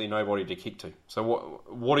absolutely nobody to kick to. So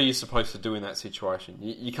what are you supposed to do in that situation?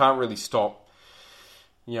 You can't really stop.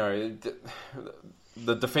 The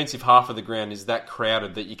defensive half of the ground is that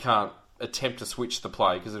crowded that you can't attempt to switch the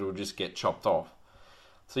play because it will just get chopped off.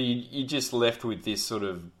 So you're just left with this sort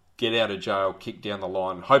of get out of jail kick down the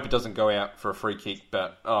line. Hope it doesn't go out for a free kick,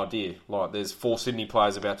 but oh dear, there's 4 Sydney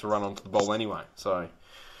players about to run onto the ball anyway. So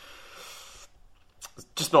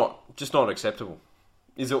just not acceptable.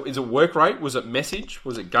 Is it work rate? Was it message?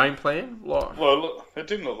 Was it game plan? Well, look, it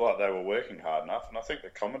didn't look like they were working hard enough, and I think the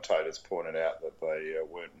commentators pointed out that they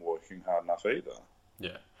weren't working hard enough either.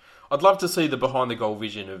 Yeah, I'd love to see the behind the goal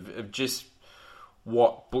vision of just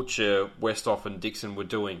what Butcher, Westhoff and Dixon were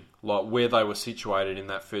doing, like where they were situated in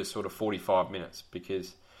that first sort of 45 minutes,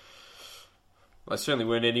 because they certainly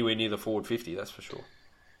weren't anywhere near the forward 50, that's for sure.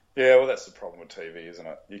 Yeah, well, that's the problem with TV, isn't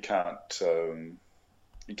it? You can't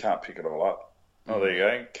pick it all up. Oh, there you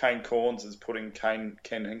go. Kane Corns is putting Ken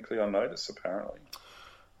Hinkley on notice, apparently.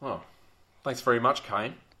 Oh, thanks very much,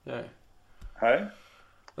 Kane. Yeah, Hey?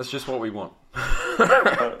 that's just what we want.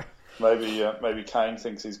 Maybe Kane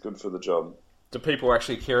thinks he's good for the job. Do people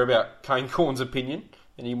actually care about Kane Corn's opinion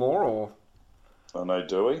anymore, or I know,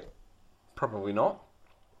 do we? probably not?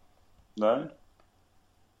 No?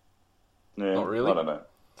 Yeah, Not really? I don't know.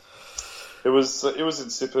 It was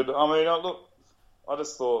insipid. I mean, I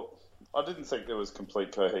just thought... I didn't think there was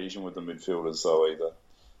complete cohesion with the midfielders, though, either.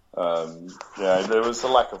 There was a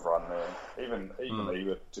lack of run there. Even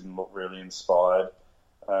Ebert didn't look really inspired,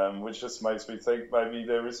 which just makes me think maybe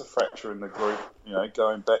there is a fracture in the group. You know,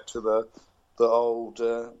 going back to the old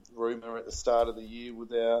rumour at the start of the year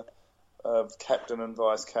with our captain and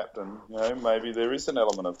vice captain. You know, maybe there is an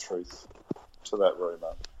element of truth to that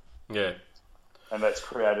rumour. Yeah. And that's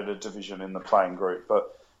created a division in the playing group.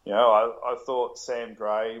 But, you know, I thought Sam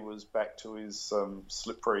Gray was back to his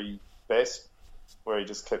slippery best, where he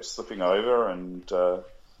just kept slipping over and,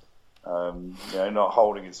 not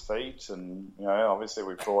holding his feet. And, you know, obviously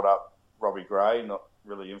we brought up Robbie Gray, not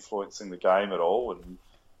really influencing the game at all. And,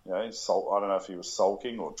 you know, I don't know if he was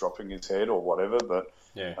sulking or dropping his head or whatever, but,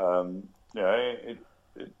 it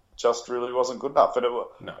just really wasn't good enough. And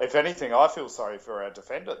if anything, I feel sorry for our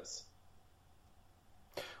defenders.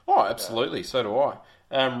 Oh, absolutely. So do I.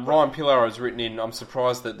 Ryan Pillar has written in, I'm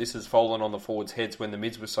surprised that this has fallen on the forwards' heads when the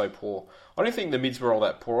mids were so poor. I don't think the mids were all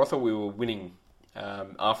that poor. I thought we were winning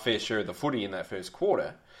our fair share of the footy in that first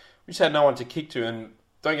quarter. We just had no one to kick to. And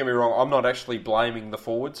don't get me wrong, I'm not actually blaming the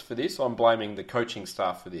forwards for this. I'm blaming the coaching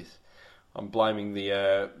staff for this. I'm blaming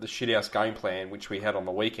the shithouse game plan which we had on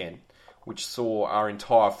the weekend, which saw our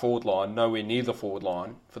entire forward line nowhere near the forward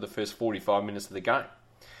line for the first 45 minutes of the game.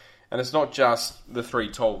 And it's not just the three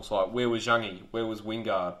tolls, like where was Youngie, where was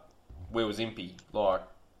Wingard, where was Impey. Like,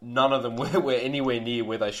 none of them were anywhere near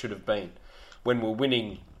where they should have been. When we're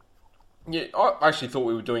winning, yeah, I actually thought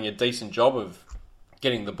we were doing a decent job of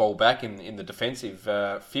getting the ball back in the defensive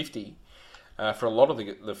 50 for a lot of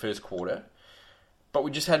the first quarter. But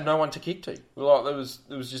we just had no one to kick to. Like, there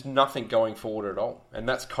was just nothing going forward at all. And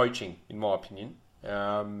that's coaching, in my opinion.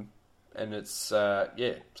 And it's, So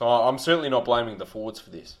I'm certainly not blaming the forwards for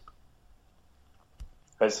this.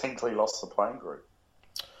 Has Hinkley lost the playing group?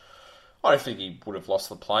 I don't think he would have lost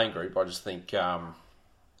the playing group. I just think it's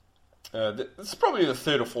probably the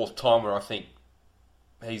third or fourth time where I think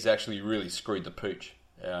he's actually really screwed the pooch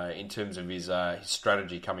in terms of his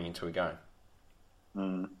strategy coming into a game.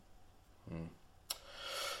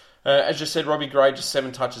 As you said, Robbie Gray, just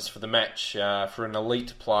 7 touches for the match. For an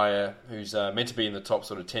elite player who's meant to be in the top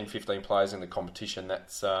sort of 10, 15 players in the competition,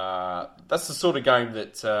 that's the sort of game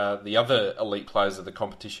that the other elite players of the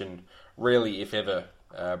competition rarely, if ever,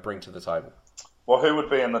 bring to the table. Well, who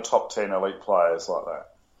would be in the top 10 elite players like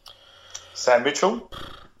that? Sam Mitchell,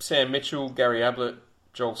 Gary Ablett,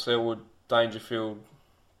 Joel Selwood, Dangerfield,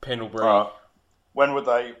 Pendlebury. When would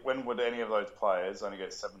any of those players only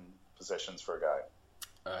get 7 possessions for a game?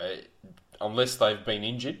 Unless they've been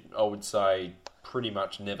injured, I would say pretty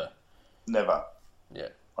much never. Never. Yeah.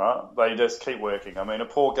 Right? They just keep working. I mean, a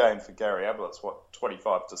poor game for Gary Ablett's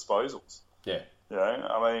 25 disposals. Yeah. You know,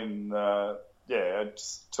 I mean, to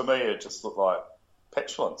me it just looked like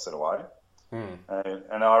petulance in a way.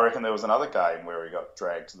 And I reckon there was another game where he got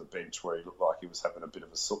dragged to the bench where he looked like he was having a bit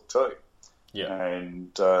of a sook too. Yeah.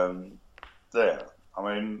 And, I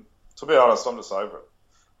mean, to be honest, I'm just over it.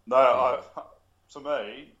 To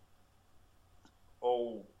me,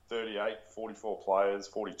 all 38, 44 players,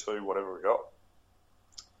 42, whatever we got,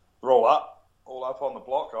 they're all up on the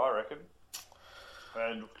block, I reckon.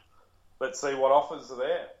 And let's see what offers are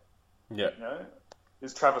there. Yeah. You know,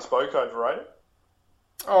 is Travis Boak overrated?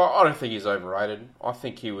 Oh, I don't think he's overrated. I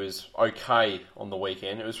think he was okay on the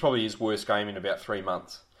weekend. It was probably his worst game in about 3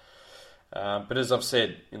 months. But as I've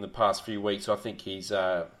said in the past few weeks, I think he's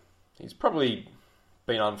probably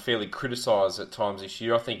been unfairly criticised at times this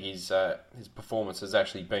year. I think his performance has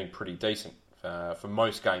actually been pretty decent for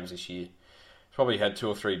most games this year. He's probably had 2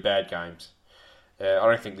 or 3 bad games. I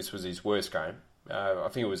don't think this was his worst game. I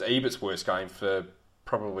think it was Ebert's worst game for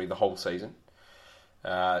probably the whole season.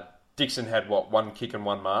 Dixon had, 1 kick and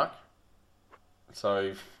 1 mark.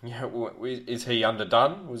 So, is he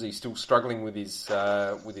underdone? Was he still struggling with his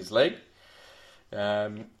leg?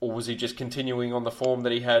 Or was he just continuing on the form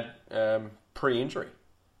that he had pre-injury?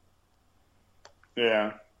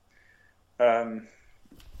 Yeah.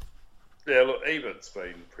 Look, Ebert's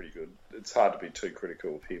been pretty good. It's hard to be too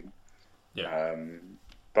critical of him. Yeah.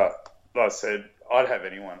 But like I said, I'd have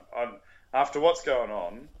anyone. After what's going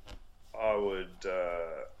on, I would,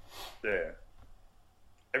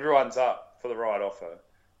 everyone's up for the right offer.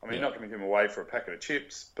 I mean, Yeah. you're not giving him away for a packet of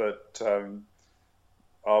chips, but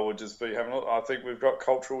I would just be having a look. I think we've got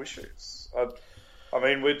cultural issues. I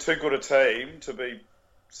mean, we're too good a team to be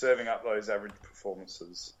serving up those average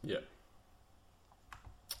performances. Yeah.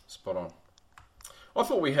 Spot on. I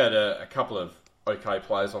thought we had a couple of okay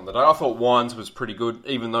players on the day. I thought Wines was pretty good,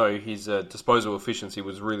 even though his disposal efficiency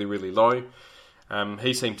was really, really low.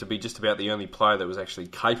 He seemed to be just about the only player that was actually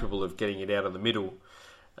capable of getting it out of the middle.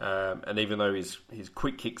 And even though his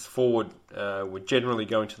quick kicks forward were generally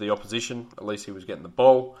going to the opposition, at least he was getting the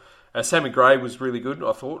ball. Sammy Gray was really good,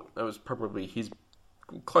 I thought. That was probably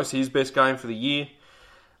close to his best game for the year.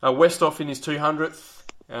 Westhoff in his 200th.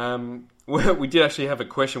 We did actually have a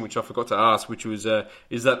question which I forgot to ask, which was,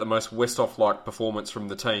 is that the most Westhoff-like performance from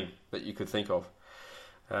the team that you could think of?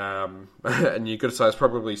 And you've got to say it's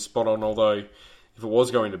probably spot on, although if it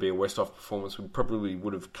was going to be a Westhoff performance, we probably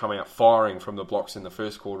would have come out firing from the blocks in the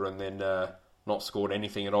first quarter and then not scored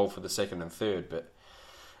anything at all for the second and third. But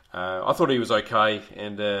I thought he was okay,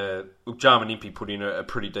 and look, Jarman Impey put in a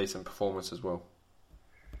pretty decent performance as well.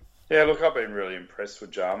 Yeah, look, I've been really impressed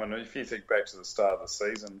with Jarman. If you think back to the start of the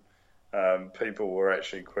season, people were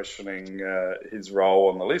actually questioning his role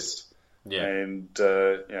on the list. Yeah. And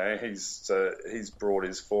he's brought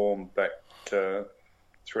his form back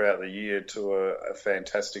throughout the year to a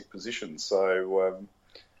fantastic position. So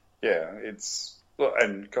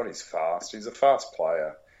and God, he's fast. He's a fast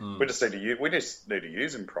player. We just need to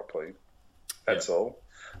use him properly. That's all.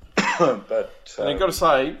 But And I've got to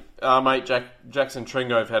say, mate, Jackson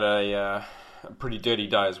Tringove had a pretty dirty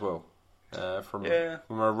day as well. From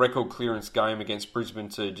a record clearance game against Brisbane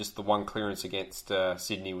to just the one clearance against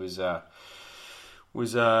Sydney was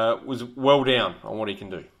well down on what he can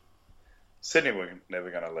do. Sydney were never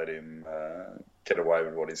going to let him get away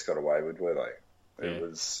with what he's got away with, were they? Yeah.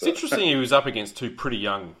 It's interesting he was up against two pretty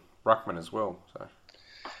young ruckmen as well. So.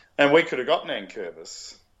 And we could have got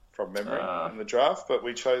Nankervis from memory in the draft, but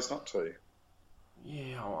we chose not to.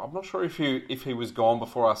 Yeah, I'm not sure if he was gone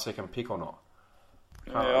before our second pick or not.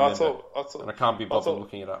 I thought, and I can't be bothered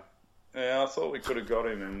looking it up. Yeah, I thought we could have got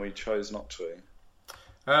him, and we chose not to.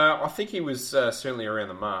 I think he was certainly around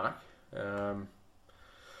the mark.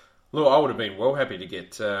 Look, I would have been well happy to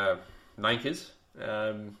get Nankers,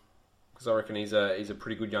 because I reckon he's a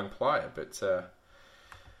pretty good young player. But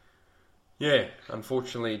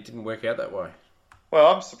unfortunately, it didn't work out that way. Well,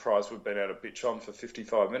 I'm surprised we've been able to bitch on for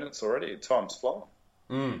 55 minutes already. Time's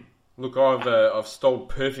flying. Look, I've stalled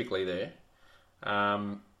perfectly there.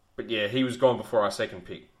 But yeah, he was gone before our second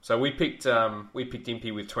pick. So we picked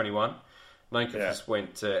Impey with 21. Nankervis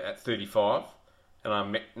went at 35, and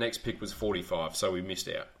our next pick was 45. So we missed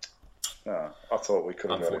out. I thought we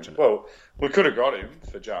could have got him. Well, we could have got him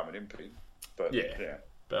for Jarman Impey, but yeah.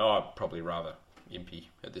 But I'd probably rather Impey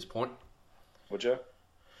at this point. Would you?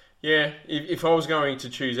 Yeah, if I was going to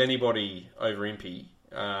choose anybody over Impey,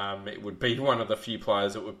 it would be one of the few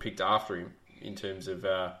players that were picked after him in terms of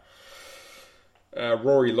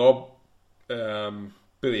Rory Lobb.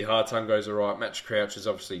 Billy Hartungo's alright. Match Crouch has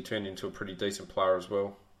obviously turned into a pretty decent player as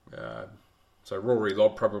well. So Rory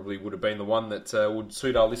Lobb probably would have been the one that would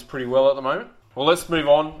suit our list pretty well at the moment. Well, let's move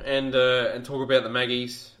on and talk about the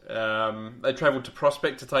Maggies. They travelled to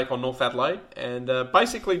Prospect to take on North Adelaide and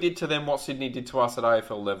basically did to them what Sydney did to us at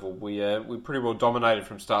AFL level. We pretty well dominated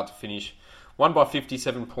from start to finish. Won by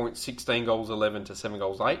 57 points, 16 goals 11 to 7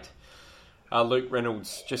 goals 8. Luke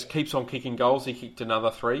Reynolds just keeps on kicking goals. He kicked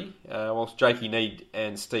another 3, whilst Jakey Need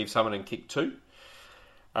and Steve Summerton kicked 2.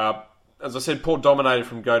 As I said, Port dominated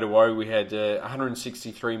from go to woe. We had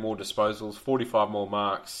 163 more disposals, 45 more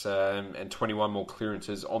marks, and 21 more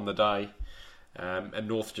clearances on the day. And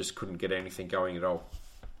North just couldn't get anything going at all.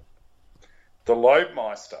 The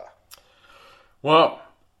Lobemeister. Well,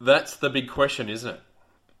 that's the big question, isn't it?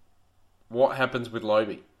 What happens with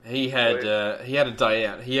Lobie? He had a day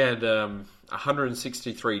out. He had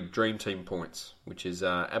 163 Dream Team points, which is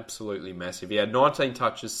absolutely massive. He had 19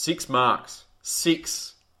 touches, 6 marks.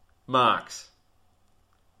 6 marks.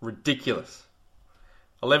 Ridiculous.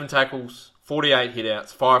 11 tackles, 48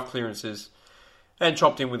 hit-outs, 5 clearances, and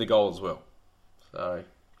chopped in with a goal as well. So,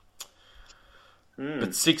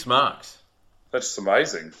 but 6 marks. That's just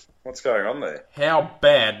amazing. What's going on there? How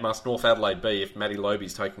bad must North Adelaide be if Matty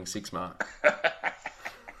Lobie's taking 6 marks?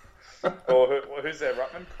 Or who's their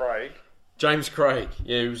ruckman? Craig? James Craig.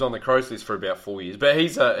 Yeah, he was on the Crows list for about 4 years. But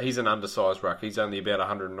he's an undersized ruck. He's only about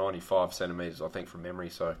 195 centimetres, I think, from memory.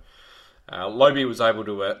 So Lobie was able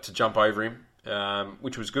to jump over him,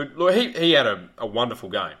 which was good. Look, he had a wonderful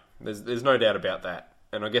game. There's no doubt about that.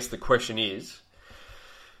 And I guess the question is,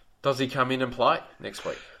 does he come in and play next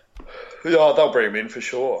week? Yeah, they'll bring him in for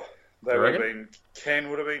sure. They You would have reckon? been. Ken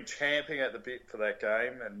would have been champing at the bit for that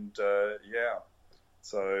game, and yeah.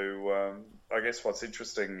 So I guess what's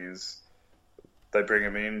interesting is they bring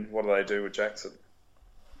him in. What do they do with Jackson?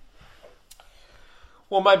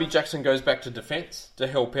 Well, maybe Jackson goes back to defence to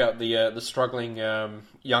help out the struggling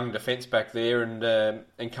young defence back there,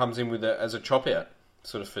 and comes in with as a chop out,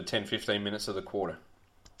 sort of for 10-15 minutes of the quarter.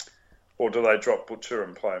 Or do they drop Butcher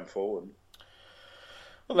and play him forward?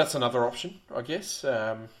 Well, that's another option, I guess.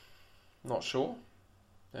 Not sure.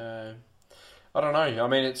 I don't know. I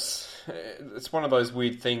mean, it's one of those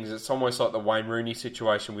weird things. It's almost like the Wayne Rooney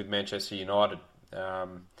situation with Manchester United.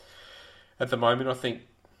 At the moment, I think,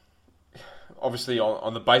 obviously,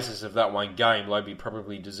 on the basis of that one game, Lobie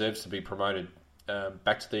probably deserves to be promoted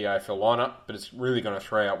back to the AFL lineup, but it's really going to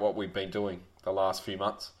throw out what we've been doing the last few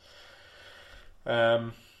months.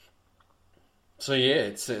 So yeah,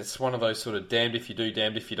 it's one of those sort of damned if you do,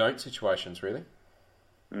 damned if you don't situations, really.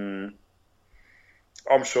 I'm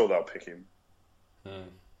sure they'll pick him.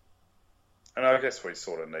 And I guess we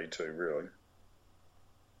sort of need to, really.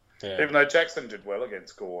 Yeah. Even though Jackson did well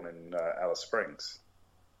against Gawn in Alice Springs.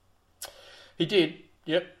 He did,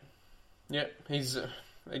 yep. He's I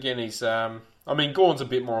mean, Gawn's a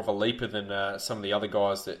bit more of a leaper than some of the other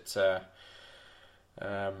guys that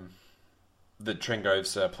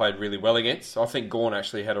Trengove's played really well against. I think Gawn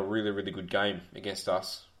actually had a really, really good game against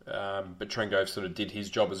us, but Trengove sort of did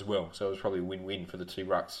his job as well, so it was probably a win-win for the two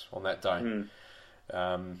rucks on that day.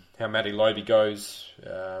 How Matty Lobie goes,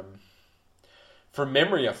 from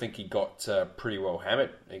memory, I think he got pretty well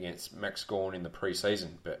hammered against Max Gawn in the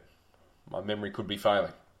pre-season, but my memory could be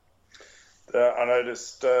failing. I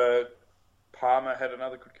noticed Palmer had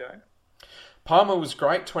another good game. Palmer was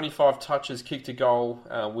great, 25 touches, kicked a goal,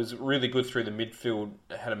 was really good through the midfield,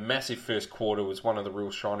 had a massive first quarter, was one of the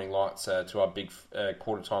real shining lights to our big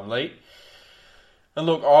quarter-time lead. And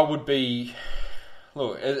look,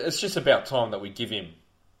 it's just about time that we give him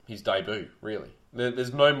his debut, really.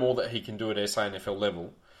 There's no more that he can do at SANFL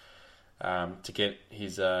level to get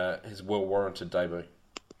his well-warranted debut.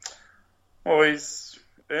 Well, he's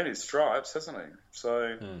earned his stripes, hasn't he?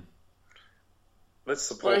 So let's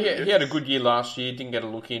support him. He had a good year last year, didn't get a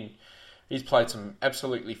look in. He's played some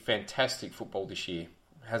absolutely fantastic football this year.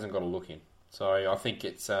 Hasn't got a look in. So I think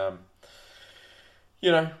it's, we're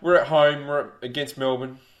at home, we're against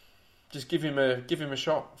Melbourne. Just give him a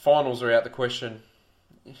shot. Finals are out the question.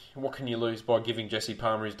 What can you lose by giving Jesse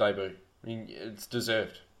Palmer his debut? I mean, it's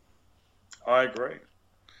deserved. I agree.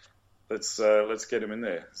 Let's get him in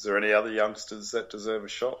there. Is there any other youngsters that deserve a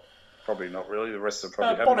shot? Probably not really. The rest are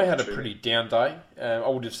probably Bonner had a pretty down day. I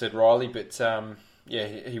would have said Riley, but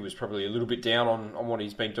he was probably a little bit down on what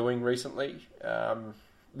he's been doing recently.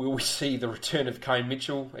 Will we see the return of Kane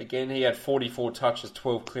Mitchell again? He had 44 touches,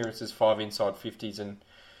 12 clearances, 5 inside 50s, and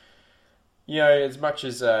as much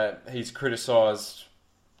as he's criticised,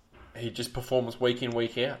 he just performs week in,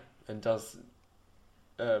 week out, and does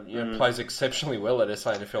plays exceptionally well at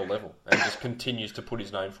SANFL level, and just continues to put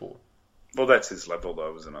his name forward. Well, that's his level,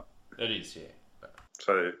 though, isn't it? It is, yeah.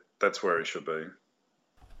 So that's where he should be.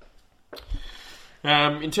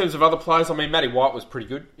 In terms of other players, I mean, Matty White was pretty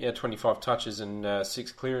good. He had 25 touches and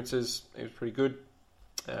 6 clearances. He was pretty good.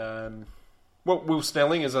 Will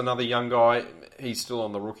Snelling is another young guy. He's still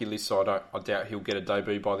on the rookie list, so I doubt he'll get a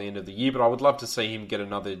debut by the end of the year, but I would love to see him get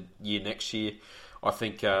another year next year. I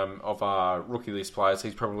think of our rookie list players,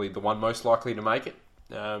 he's probably the one most likely to make it.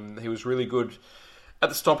 He was really good at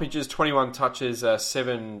the stoppages, 21 touches,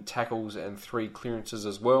 7 tackles and 3 clearances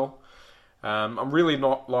as well. I'm really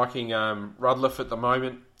not liking Rudliff at the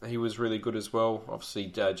moment. He was really good as well. Obviously,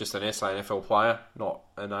 just an SANFL player, not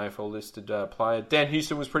an AFL listed player. Dan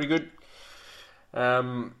Houston was pretty good.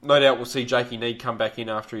 No doubt we'll see Jakey Need come back in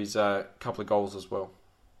after his couple of goals as well.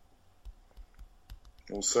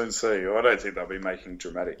 We'll soon see. I don't think they'll be making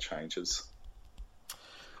dramatic changes.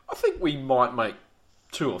 I think we might make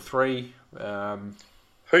 2 or 3.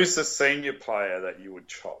 Who's the senior player that you would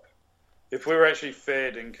chop? If we were actually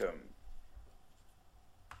fair income.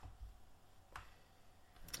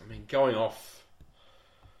 I mean, going off...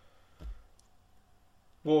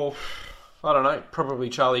 Well, I don't know. Probably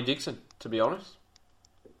Charlie Dixon, to be honest.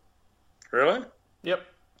 Really? Yep.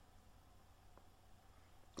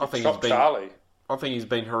 I think he's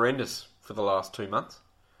been horrendous for the last 2 months.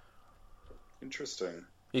 Interesting.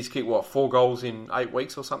 He's kicked, 4 goals in 8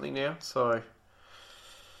 weeks or something now, so...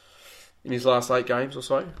 In his last 8 games or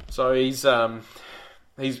so. So he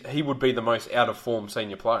would be the most out-of-form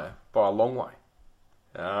senior player by a long way.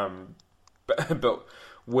 But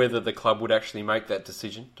whether the club would actually make that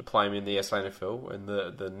decision to play him in the SANFL and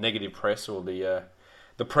the negative press or the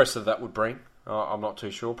pressure that would bring, I'm not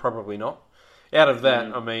too sure. Probably not. Out of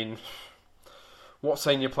that, I mean, what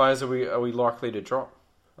senior players are we likely to drop?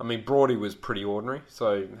 I mean, Brody was pretty ordinary,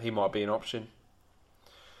 so he might be an option.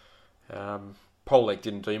 Polek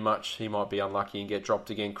didn't do much. He might be unlucky and get dropped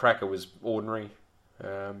again. Cracker was ordinary.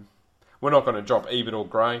 We're not going to drop Ebert or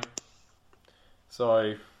Gray.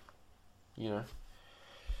 So,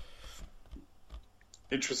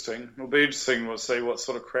 Interesting. It'll be interesting. We'll see what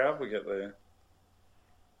sort of crowd we get there.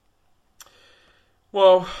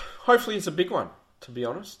 Well, hopefully it's a big one, to be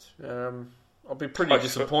honest. I'll be pretty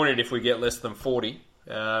disappointed if we get less than 40.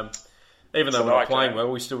 Even though we're not playing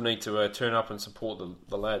well, we still need to turn up and support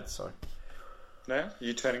the lads. So, now, are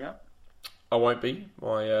you turning up? I won't be.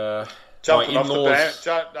 My jumping in-laws... off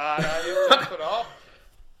the bench. No, you're jumping off.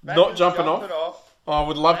 Not jumping off. I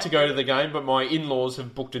would love to go to the game, but my in-laws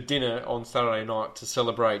have booked a dinner on Saturday night to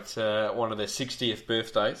celebrate one of their 60th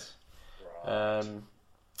birthdays. Right.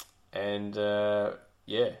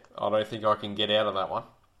 I don't think I can get out of that one.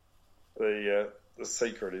 The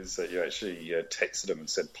secret is that you actually texted them and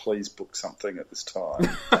said, please book something at this time.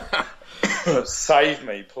 Save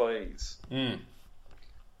me, please.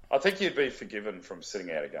 I think you'd be forgiven from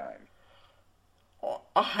sitting out a game.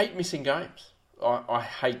 I hate missing games. I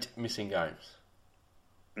hate missing games.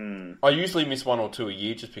 I usually miss one or two a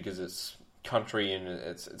year just because it's country and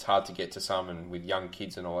it's hard to get to some, and with young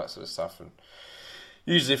kids and all that sort of stuff. And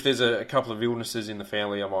usually if there's a couple of illnesses in the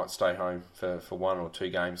family, I might stay home for one or two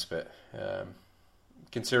games. But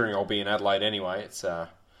considering I'll be in Adelaide anyway, it's a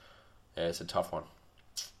tough one.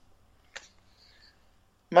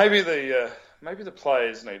 Maybe the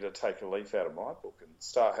players need to take a leaf out of my book and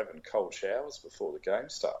start having cold showers before the game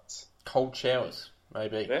starts. Cold showers,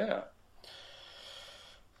 maybe. Yeah.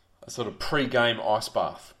 A sort of pre-game ice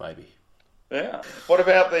bath, maybe. Yeah. What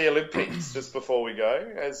about the Olympics, just before we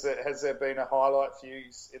go? Has there been a highlight for you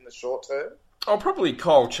in the short term? Oh, probably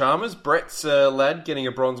Kyle Chalmers, Brett's lad, getting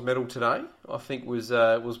a bronze medal today. I think was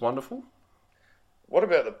wonderfurl. What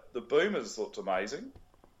about the Boomers? Looked amazing.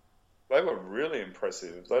 They were really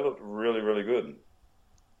impressive. They looked really, really good.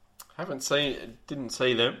 Didn't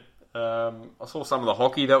see them. I saw some of the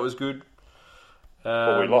hockey. That was good.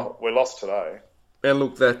 Well, we lost today. And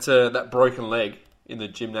look, that broken leg in the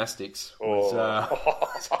gymnastics was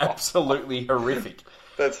absolutely horrific.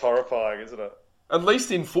 That's horrifying, isn't it? At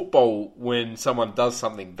least in football, when someone does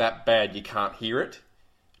something that bad, you can't hear it,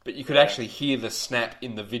 but you could actually hear the snap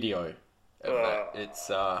in the video of that.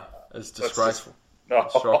 It's disgraceful.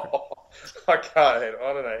 It's shocking. I can't handle.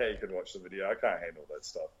 I don't know how you can watch the video. I can't handle that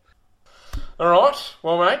stuff. All right,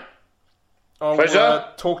 well, mate, I'll Pleasure.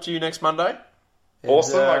 Talk to you next Monday.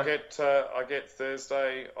 Awesome. I get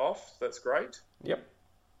Thursday off. That's great. Yep.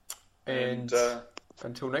 And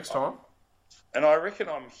until next time. And I reckon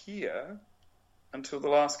I'm here until the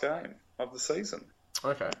last game of the season.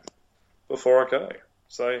 Okay. Before I go.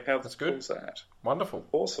 So That's good. Cool's that? Wonderful.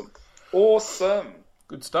 Awesome.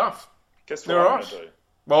 Good stuff. Guess what I'm going to do?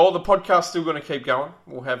 Well, the podcast's still going to keep going.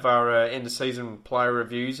 We'll have our end-of-season player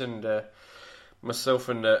reviews, and myself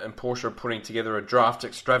and Portia are putting together a draft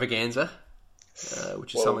extravaganza,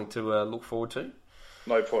 which is something to look forward to.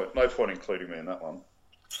 No point including me in that one.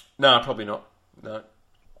 No, probably not. No.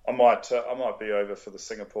 I might be over for the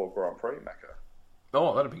Singapore Grand Prix, Macca.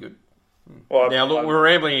 Oh, that'd be good. Well, now, look, we're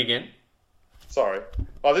rambling again. Sorry.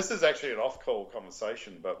 Oh, this is actually an off-call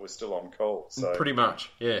conversation, but we're still on call. So pretty much,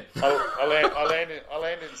 yeah. I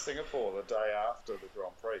land in Singapore the day after the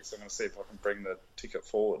Grand Prix, so I'm going to see if I can bring the ticket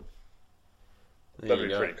forward. That'd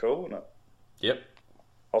be pretty cool, wouldn't it? Yep.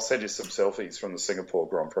 I'll send you some selfies from the Singapore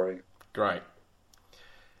Grand Prix. Great.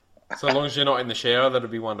 So long as you're not in the shower, that'd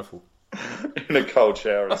be wonderful. In a cold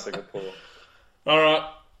shower in Singapore. All right.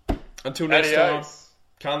 Until next time,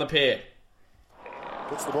 Khan the pair.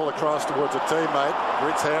 Puts the ball across towards a teammate.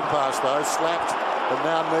 Grit's hand pass though, slapped, and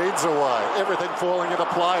now Need's away. Everything falling into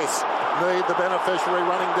place. Need, the beneficiary,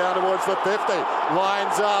 running down towards the 50.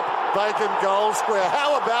 Lines up, vacant goal square.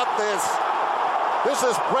 How about this? This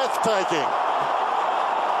is breathtaking.